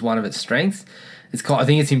actually was one of its strengths. I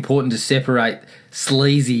think it's important to separate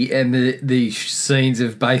sleazy and the scenes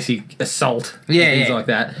of basic assault and things like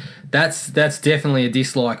that. That's definitely a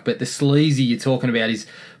dislike, but the sleazy you're talking about is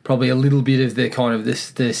probably a little bit of the kind of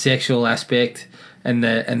the sexual aspect and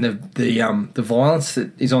the violence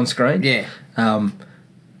that is on screen. Yeah.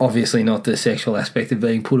 Obviously not the sexual aspect of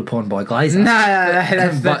being put upon by Glazer. No,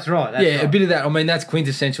 that's right. That's a right. bit of that. I mean, that's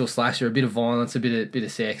quintessential slasher. A bit of violence, a bit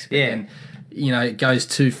of sex. But then, it goes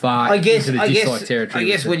too far into the dislike territory. I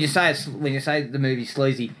guess when you say the movie's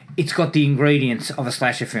sleazy, it's got the ingredients of a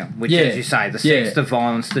slasher film, which, as you say, the sex, the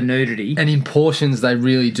violence, the nudity, and in portions they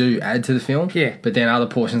really do add to the film. Yeah, but then other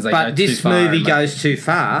portions they go too far. But this movie goes too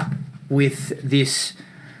far with this.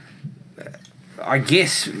 I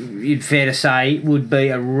guess you'd fair to say would be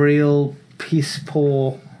a real piss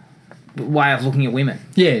poor way of looking at women.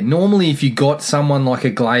 Yeah, normally if you got someone like a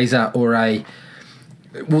Glazer or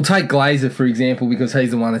we'll take Glazer for example because he's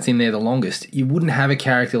the one that's in there the longest. You wouldn't have a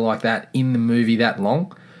character like that in the movie that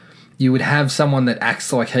long. You would have someone that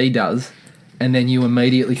acts like he does, and then you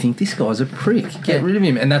immediately think this guy's a prick. Get rid of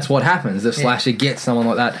him, and that's what happens. The slasher gets someone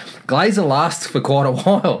like that. Glazer lasts for quite a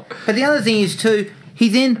while. But the other thing is too. They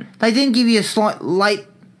then give you a slight late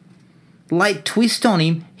twist on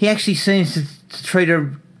him. He actually seems to treat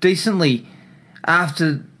her decently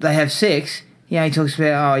after they have sex. He talks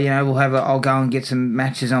about, I'll go and get some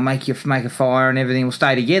matches. I'll make a fire and everything. We'll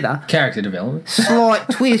stay together. Character development. Slight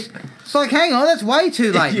twist. It's like, hang on, that's way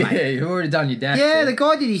too late, mate. Yeah, you've already done your dash. Yeah, there. the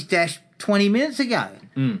guy did his dash 20 minutes ago.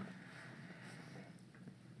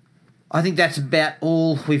 I think that's about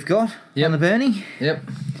all we've got on the Bernie. Yep.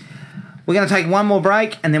 We're going to take one more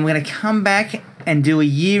break, and then we're going to come back and do a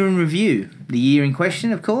year in review. The year in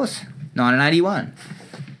question, of course, 1981.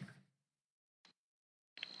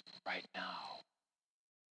 Right now,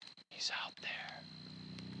 he's out there,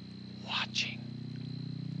 watching,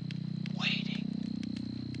 waiting.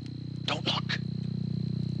 Don't look.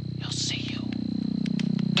 He'll see you.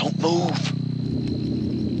 Don't move.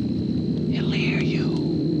 He'll hear you.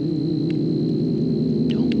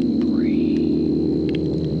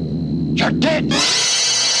 You're dead!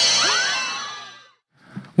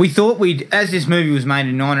 We thought as this movie was made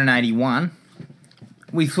in 1981,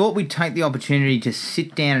 we thought we'd take the opportunity to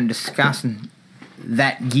sit down and discuss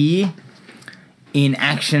that year in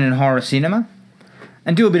action and horror cinema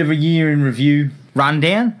and do a bit of a year in review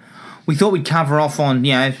rundown. We thought we'd cover off on,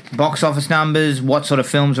 box office numbers, what sort of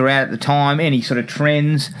films were out at the time, any sort of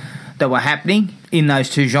trends that were happening in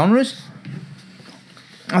those two genres.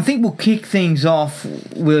 I think we'll kick things off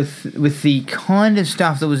with the kind of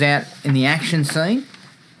stuff that was out in the action scene.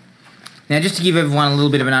 Now, just to give everyone a little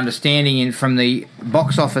bit of an understanding from the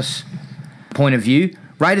box office point of view,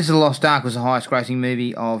 Raiders of the Lost Ark was the highest grossing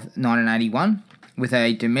movie of 1981 with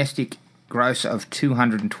a domestic gross of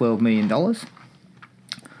 $212 million.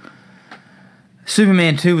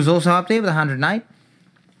 Superman 2 was also up there with 108.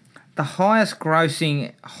 The highest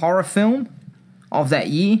grossing horror film of that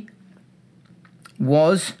year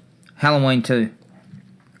was Halloween 2,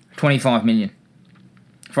 25 million.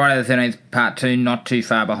 Friday the 13th Part 2 not too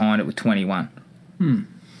far behind it with 21.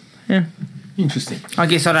 Yeah. Interesting. I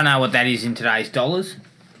guess I don't know what that is in today's dollars.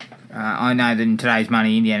 I know that in today's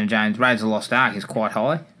money, Indiana Jones Raiders of the Lost Ark is quite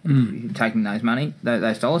high. Taking those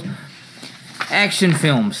dollars. Action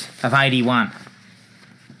films of 81.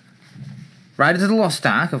 Raiders of the Lost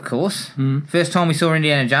Ark, of course. First time we saw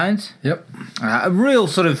Indiana Jones. Yep. A real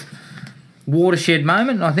sort of watershed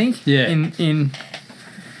moment, I think. Yeah. In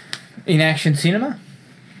in action cinema,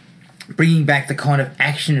 bringing back the kind of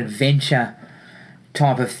action adventure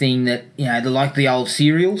type of thing that, you know, like the old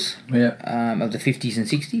serials of the 50s and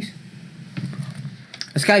 60s.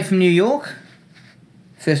 Escape from New York.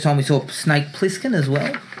 First time we saw Snake Plissken as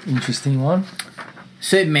well. Interesting one.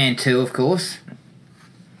 Superman 2, of course.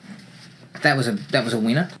 That was a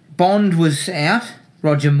winner. Bond was out.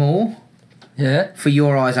 Roger Moore. Yeah. For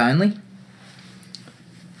Your Eyes Only.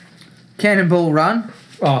 Cannonball Run.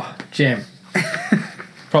 Oh, gem.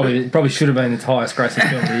 Probably should have been the highest grossing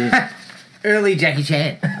film of the year. Early Jackie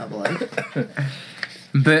Chan, I believe.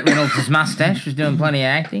 Burt Reynolds' mustache was doing plenty of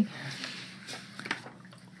acting.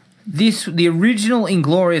 The original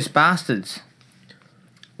Inglourious Bastards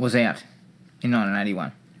was out in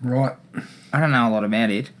 1981. Right. I don't know a lot about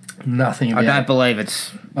it. Nothing about I don't it. believe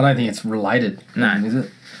it's... I don't think it's related. No. Is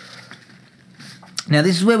it? Now,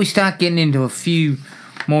 this is where we start getting into a few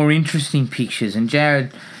more interesting pictures, and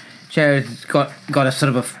Jared's got a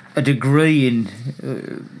sort of a degree in...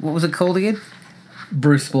 what was it called again?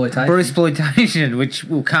 Bruceploitation, which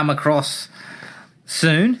will come across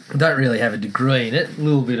soon. I don't really have a degree in it. A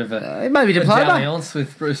little bit of a maybe diploma. dalliance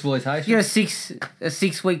with Bruceploitation. You got a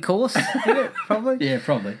 6-week course, probably. Yeah,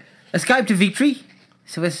 probably. Escape to Victory.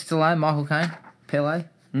 Sylvester Stallone, Michael Caine, Pele.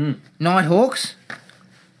 Nighthawks.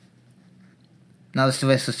 Another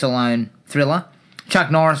Sylvester Stallone thriller.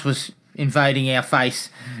 Chuck Norris was invading our face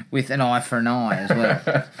with An Eye for an Eye as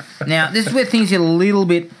well. Now, this is where things get a little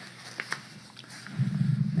bit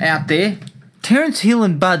out there. Terence Hill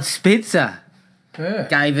and Bud Spencer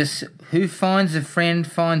gave us Who Finds a Friend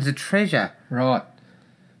Finds a Treasure. Right.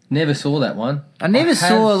 Never saw that one. I never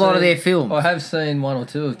saw a lot of their films. I have seen one or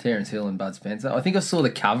two of Terence Hill and Bud Spencer. I think I saw the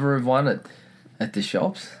cover of one at the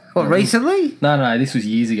shops. What, recently? No, this was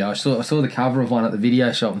years ago. I saw the cover of one at the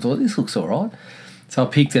video shop and thought, this looks all right. So I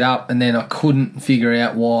picked it up, and then I couldn't figure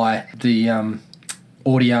out why the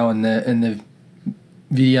audio and the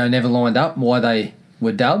video never lined up, why they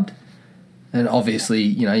were dubbed. And obviously,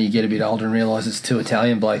 you know, you get a bit older and realise it's two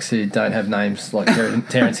Italian blokes who don't have names like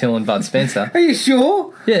Terence Hill and Bud Spencer. Are you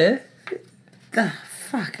sure? Yeah.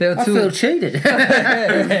 Fuck. I feel cheated.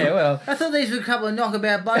 Yeah, well. I thought these were a couple of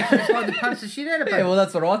knockabout blokes who tried to punch the shit out of people. Yeah, well,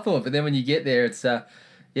 that's what I thought. But then when you get there,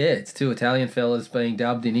 it's two Italian fellas being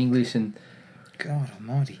dubbed in English and... God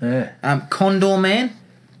almighty. Yeah. Condor Man.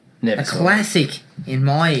 Never a saw classic in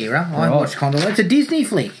my era. I watched Condor Man. It's a Disney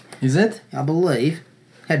flick. Is it? I believe.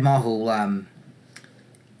 Had Michael... oh,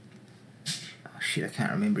 shit, I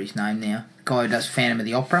can't remember his name now. Guy who does Phantom of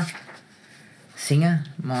the Opera. Singer.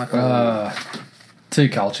 Michael... too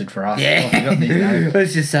cultured for us. Yeah. I've forgotten his name.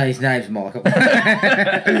 Let's just say his name's Michael.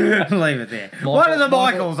 Leave it there. One of the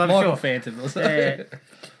Michaels, I'm Michael sure. Phantom. Yeah.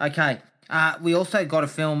 Okay. We also got a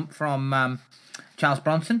film from Charles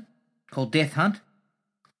Bronson called Death Hunt.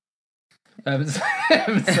 I haven't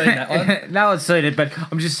seen that one. No one's seen it, but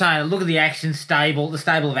I'm just saying, look at the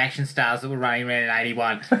stable of action stars that were running around in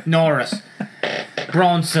 81. Norris,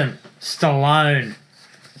 Bronson, Stallone.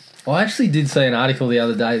 I actually did see an article the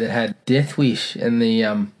other day that had Death Wish and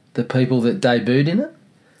the people that debuted in it.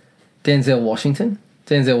 Denzel Washington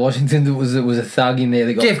was a thug in there.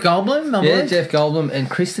 That got, Jeff Goldblum, I believe. Jeff Goldblum and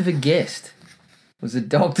Christopher Guest was a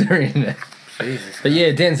doctor in it. Jesus. But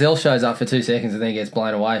yeah, Denzel shows up for 2 seconds and then gets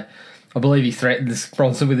blown away. I believe he threatens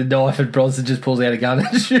Bronson with a knife and Bronson just pulls out a gun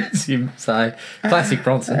and shoots him. So, classic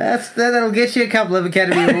Bronson. That'll get you a couple of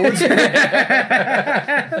Academy Awards.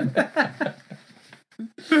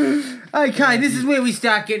 Okay, this is where we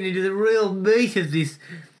start getting into the real meat of the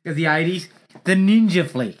 80s. The ninja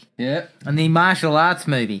flick. Yeah. And the martial arts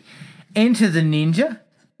movie. Enter the Ninja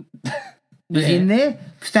was in there,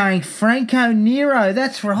 starring Franco Nero.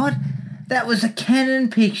 That's right. That was a Canon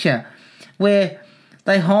picture where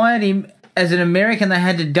they hired him as an American. They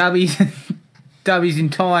had to dub his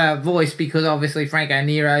entire voice because obviously Franco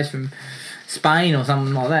Nero's from Spain or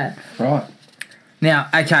something like that. Right. Now,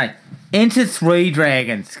 okay, enter 3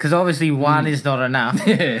 dragons, because obviously one is not enough.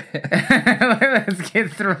 Yeah. Let's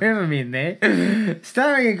get 3 of them in there.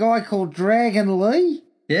 Starring a guy called Dragon Lee.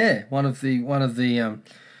 Yeah, one of the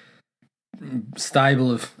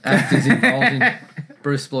stable of actors involved in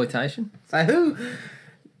Bruceploitation. So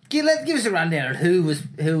give us a rundown on who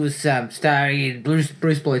was starring in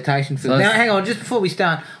Bruceploitation films. So now, hang on, just before we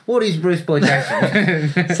start, what is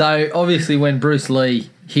Bruceploitation? So obviously, when Bruce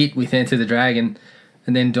Lee hit with Enter the Dragon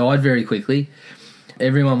and then died very quickly,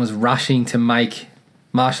 everyone was rushing to make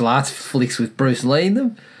martial arts flicks with Bruce Lee in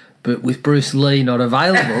them, but with Bruce Lee not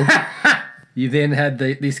available, you then had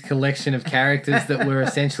this collection of characters that were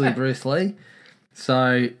essentially Bruce Lee.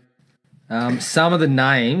 So some of the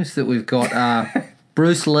names that we've got are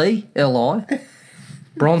Bruce Lee, L.I.,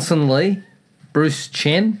 Bronson Lee, Bruce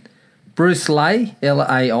Chen, Bruce Lai,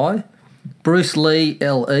 L-A-I, Bruce Lee,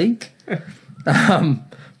 L-E,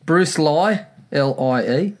 Bruce Lai,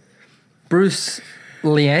 L-I-E, Bruce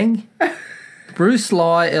Liang, Bruce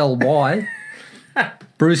Lai, L-Y,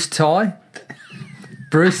 Bruce Tai,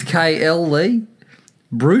 Bruce K.L. Lee,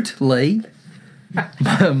 Brute Lee,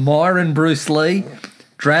 Myron Bruce Lee,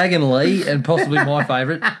 Dragon Lee, and possibly my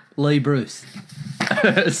favourite, Lee Bruce.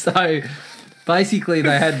 So basically,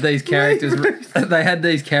 they had these characters. They had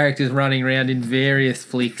these characters running around in various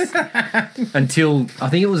flicks until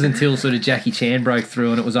sort of Jackie Chan broke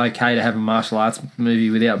through, and it was okay to have a martial arts movie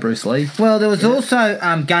without Bruce Lee. Well, there was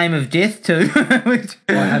also Game of Death too, which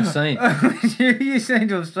I have seen. you seem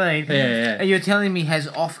to have seen. Yeah. And you're telling me has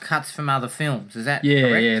offcuts from other films. Is that Yeah,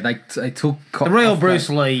 correct? yeah. They took The real Bruce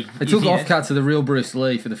Lee. They took offcuts of the real Bruce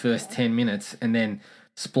Lee for the first 10 minutes, and then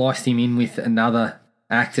spliced him in with another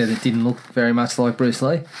actor that didn't look very much like Bruce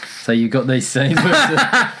Lee. So you've got these scenes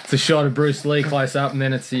where it's a shot of Bruce Lee close up, and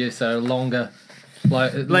then it's longer.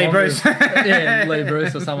 Lee Bruce. Yeah, Lee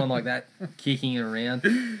Bruce or someone like that kicking it around.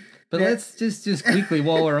 But let's just quickly,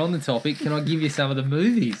 while we're on the topic, can I give you some of the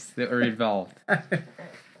movies that were involved?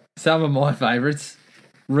 Some of my favourites.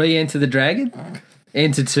 Re-Enter the Dragon,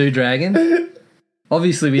 Enter 2 Dragons.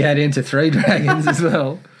 Obviously, we had Enter 3 Dragons as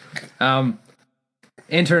well.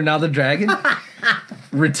 Enter Another Dragon.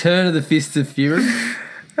 Return of the Fists of Fury.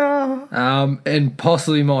 And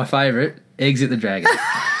possibly my favourite, Exit the Dragon.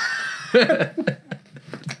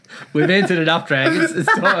 We've entered enough dragons.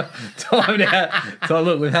 It's time now. So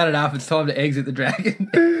look, we've had enough. It's time to exit the dragon.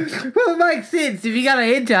 Well, it makes sense. If you're going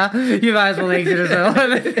to enter, you may as well exit as well.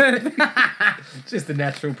 It's just a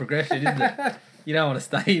natural progression, isn't it? You don't want to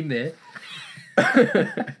stay in there.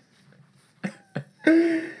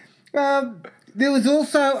 There was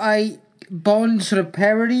also a Bond sort of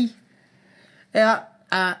parody out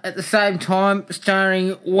at the same time,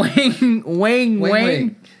 starring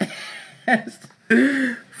Wang.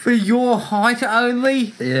 For Your Height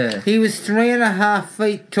Only. Yeah. He was 3.5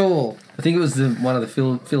 feet tall. I think it was one of the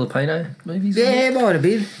Filipino movies. Yeah, it might have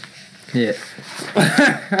been. Yeah.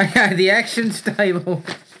 Okay, the action stable.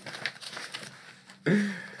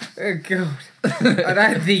 Oh, God. I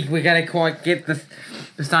don't think we're going to quite get the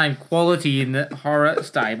same quality in the horror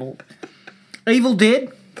stable. Evil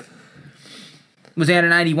Dead was out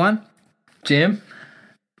in 81. Jam?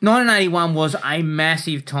 1981 was a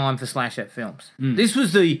massive time for slasher films. This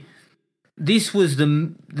was the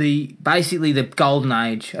basically the golden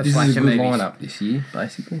age of This slasher is a good movies. lineup this year,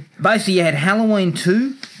 basically. Basically, you had Halloween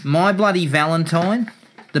 2, My Bloody Valentine,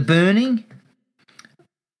 The Burning,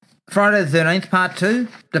 Friday the 13th Part 2,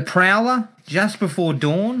 The Prowler, Just Before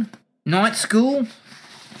Dawn, Night School,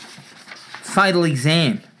 Fatal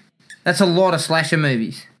Exam. That's a lot of slasher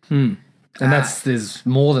movies. And there's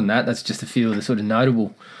more than that. That's just a few of the sort of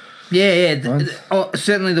notable. Yeah.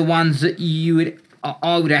 Certainly the ones that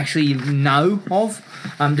I would actually know of.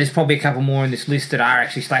 There's probably a couple more in this list that are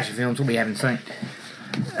actually slasher films that we haven't seen.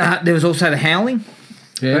 There was also The Howling,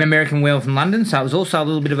 An American Werewolf in London. So it was also a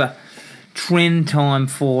little bit of a trend time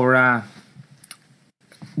for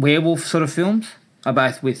werewolf sort of films.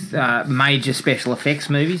 Both with major special effects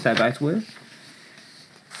movies. They both were.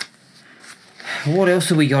 What else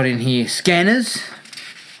have we got in here? Scanners,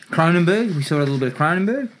 Cronenberg. We saw a little bit of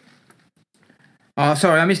Cronenberg. Oh,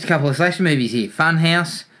 sorry, I missed a couple of slasher movies here.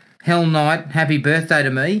 Funhouse, Hell Night, Happy Birthday to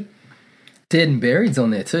Me. Dead and Buried's on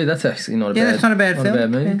there too. That's actually not a bad. That's not a bad film. Not a bad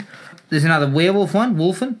movie. Yeah. There's another werewolf one,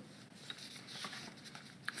 Wolfen.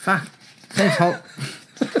 Fuck.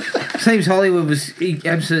 Seems Hollywood was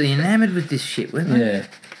absolutely enamoured with this shit, wasn't it? Yeah.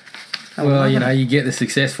 Well, you get the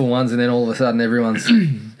successful ones, and then all of a sudden everyone's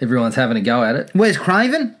having a go at it. Where's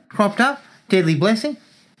Craven cropped up? Deadly Blessing.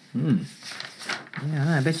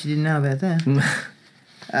 Yeah, I bet you didn't know about that.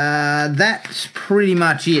 That's pretty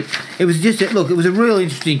much it. It was just it was a real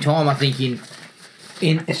interesting time, I think, in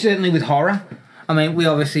certainly with horror. I mean, we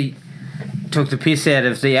obviously took the piss out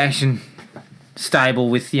of the action stable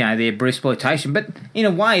with their exploitation, but in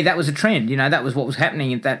a way that was a trend. That was what was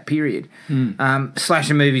happening at that period.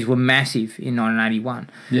 Slasher movies were massive in 1981.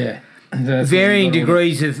 Yeah. Varying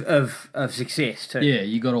degrees of success too. Yeah,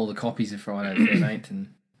 you got all the copies of Friday the 13th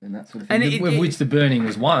and that sort of thing. Of which The Burning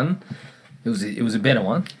was one. It was a better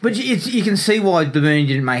one. But you can see why The Burning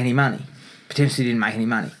didn't make any money. Potentially didn't make any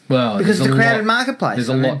money. Well, because it's a crowded marketplace. There's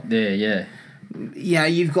a lot there, yeah.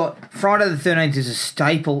 You've got Friday the 13th is a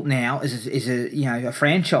staple now, is a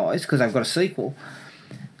franchise because they've got a sequel.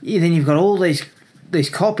 Yeah, then you've got all these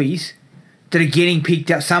copies that are getting picked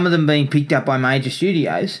up. Some of them being picked up by major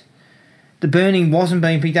studios, The Burning wasn't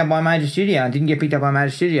being picked up by a major studio and didn't get picked up by a major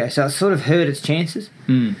studio, so it sort of hurt its chances.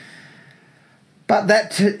 But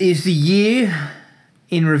that is the year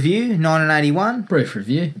in review, 1981. Brief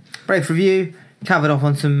review. Brief review, covered off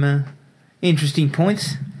on some interesting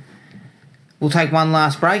points. We'll take one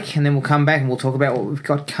last break and then we'll come back and we'll talk about what we've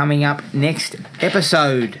got coming up next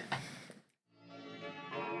episode.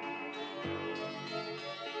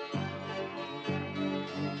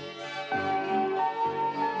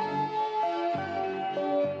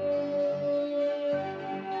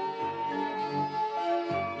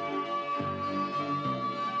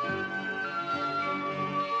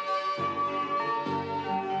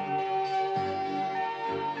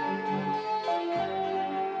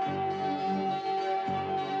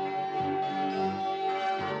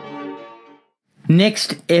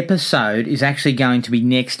 Next episode is actually going to be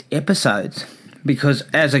next episodes because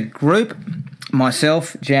as a group,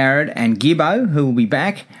 myself, Jared and Gibbo, who will be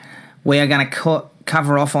back, we are going to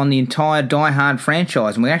cover off on the entire Die Hard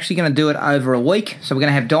franchise, and we're actually going to do it over a week. So we're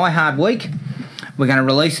going to have Die Hard week. We're going to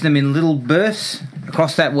release them in little bursts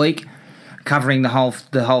across that week, covering the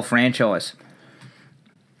whole franchise.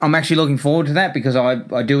 I'm actually looking forward to that because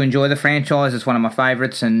I do enjoy the franchise. It's one of my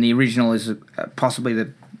favourites, and the original is possibly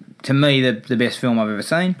the best film I've ever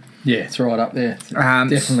seen. Yeah, it's right up there.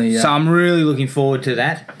 Definitely. So I'm really looking forward to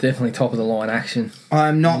that. Definitely top of the line action.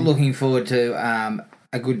 I'm not looking forward to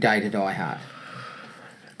A Good Day to Die Hard.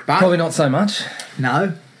 But, probably not so much.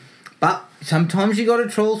 No. But sometimes you got to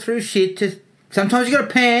trawl through shit sometimes you got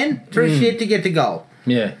to pan through shit to get to goal.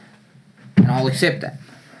 Yeah. And I'll accept that.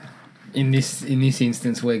 In this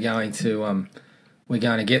instance, we're going to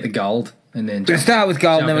get the gold and then. We're going to start with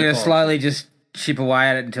gold, and then we're going to jump slowly just chip away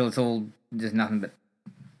at it until it's all just nothing but,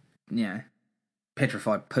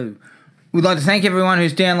 petrified poo. We'd like to thank everyone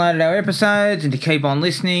who's downloaded our episodes and to keep on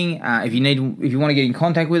listening. If you want to get in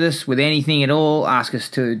contact with us with anything at all, ask us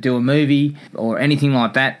to do a movie or anything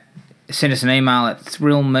like that, send us an email at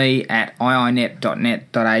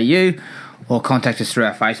thrillme@iinet.net.au or contact us through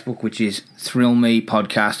our Facebook, which is Thrill Me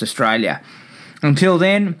Podcast Australia. Until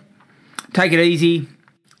then, take it easy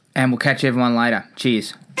and we'll catch everyone later.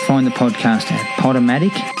 Cheers. Find the podcast at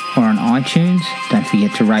Podomatic or on iTunes. Don't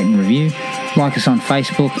forget to rate and review. Like us on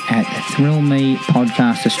Facebook at Thrill Me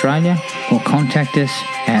Podcast Australia or contact us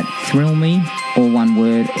at thrillme, all one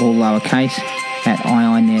word, all lowercase, at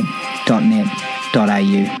iinet.net.au.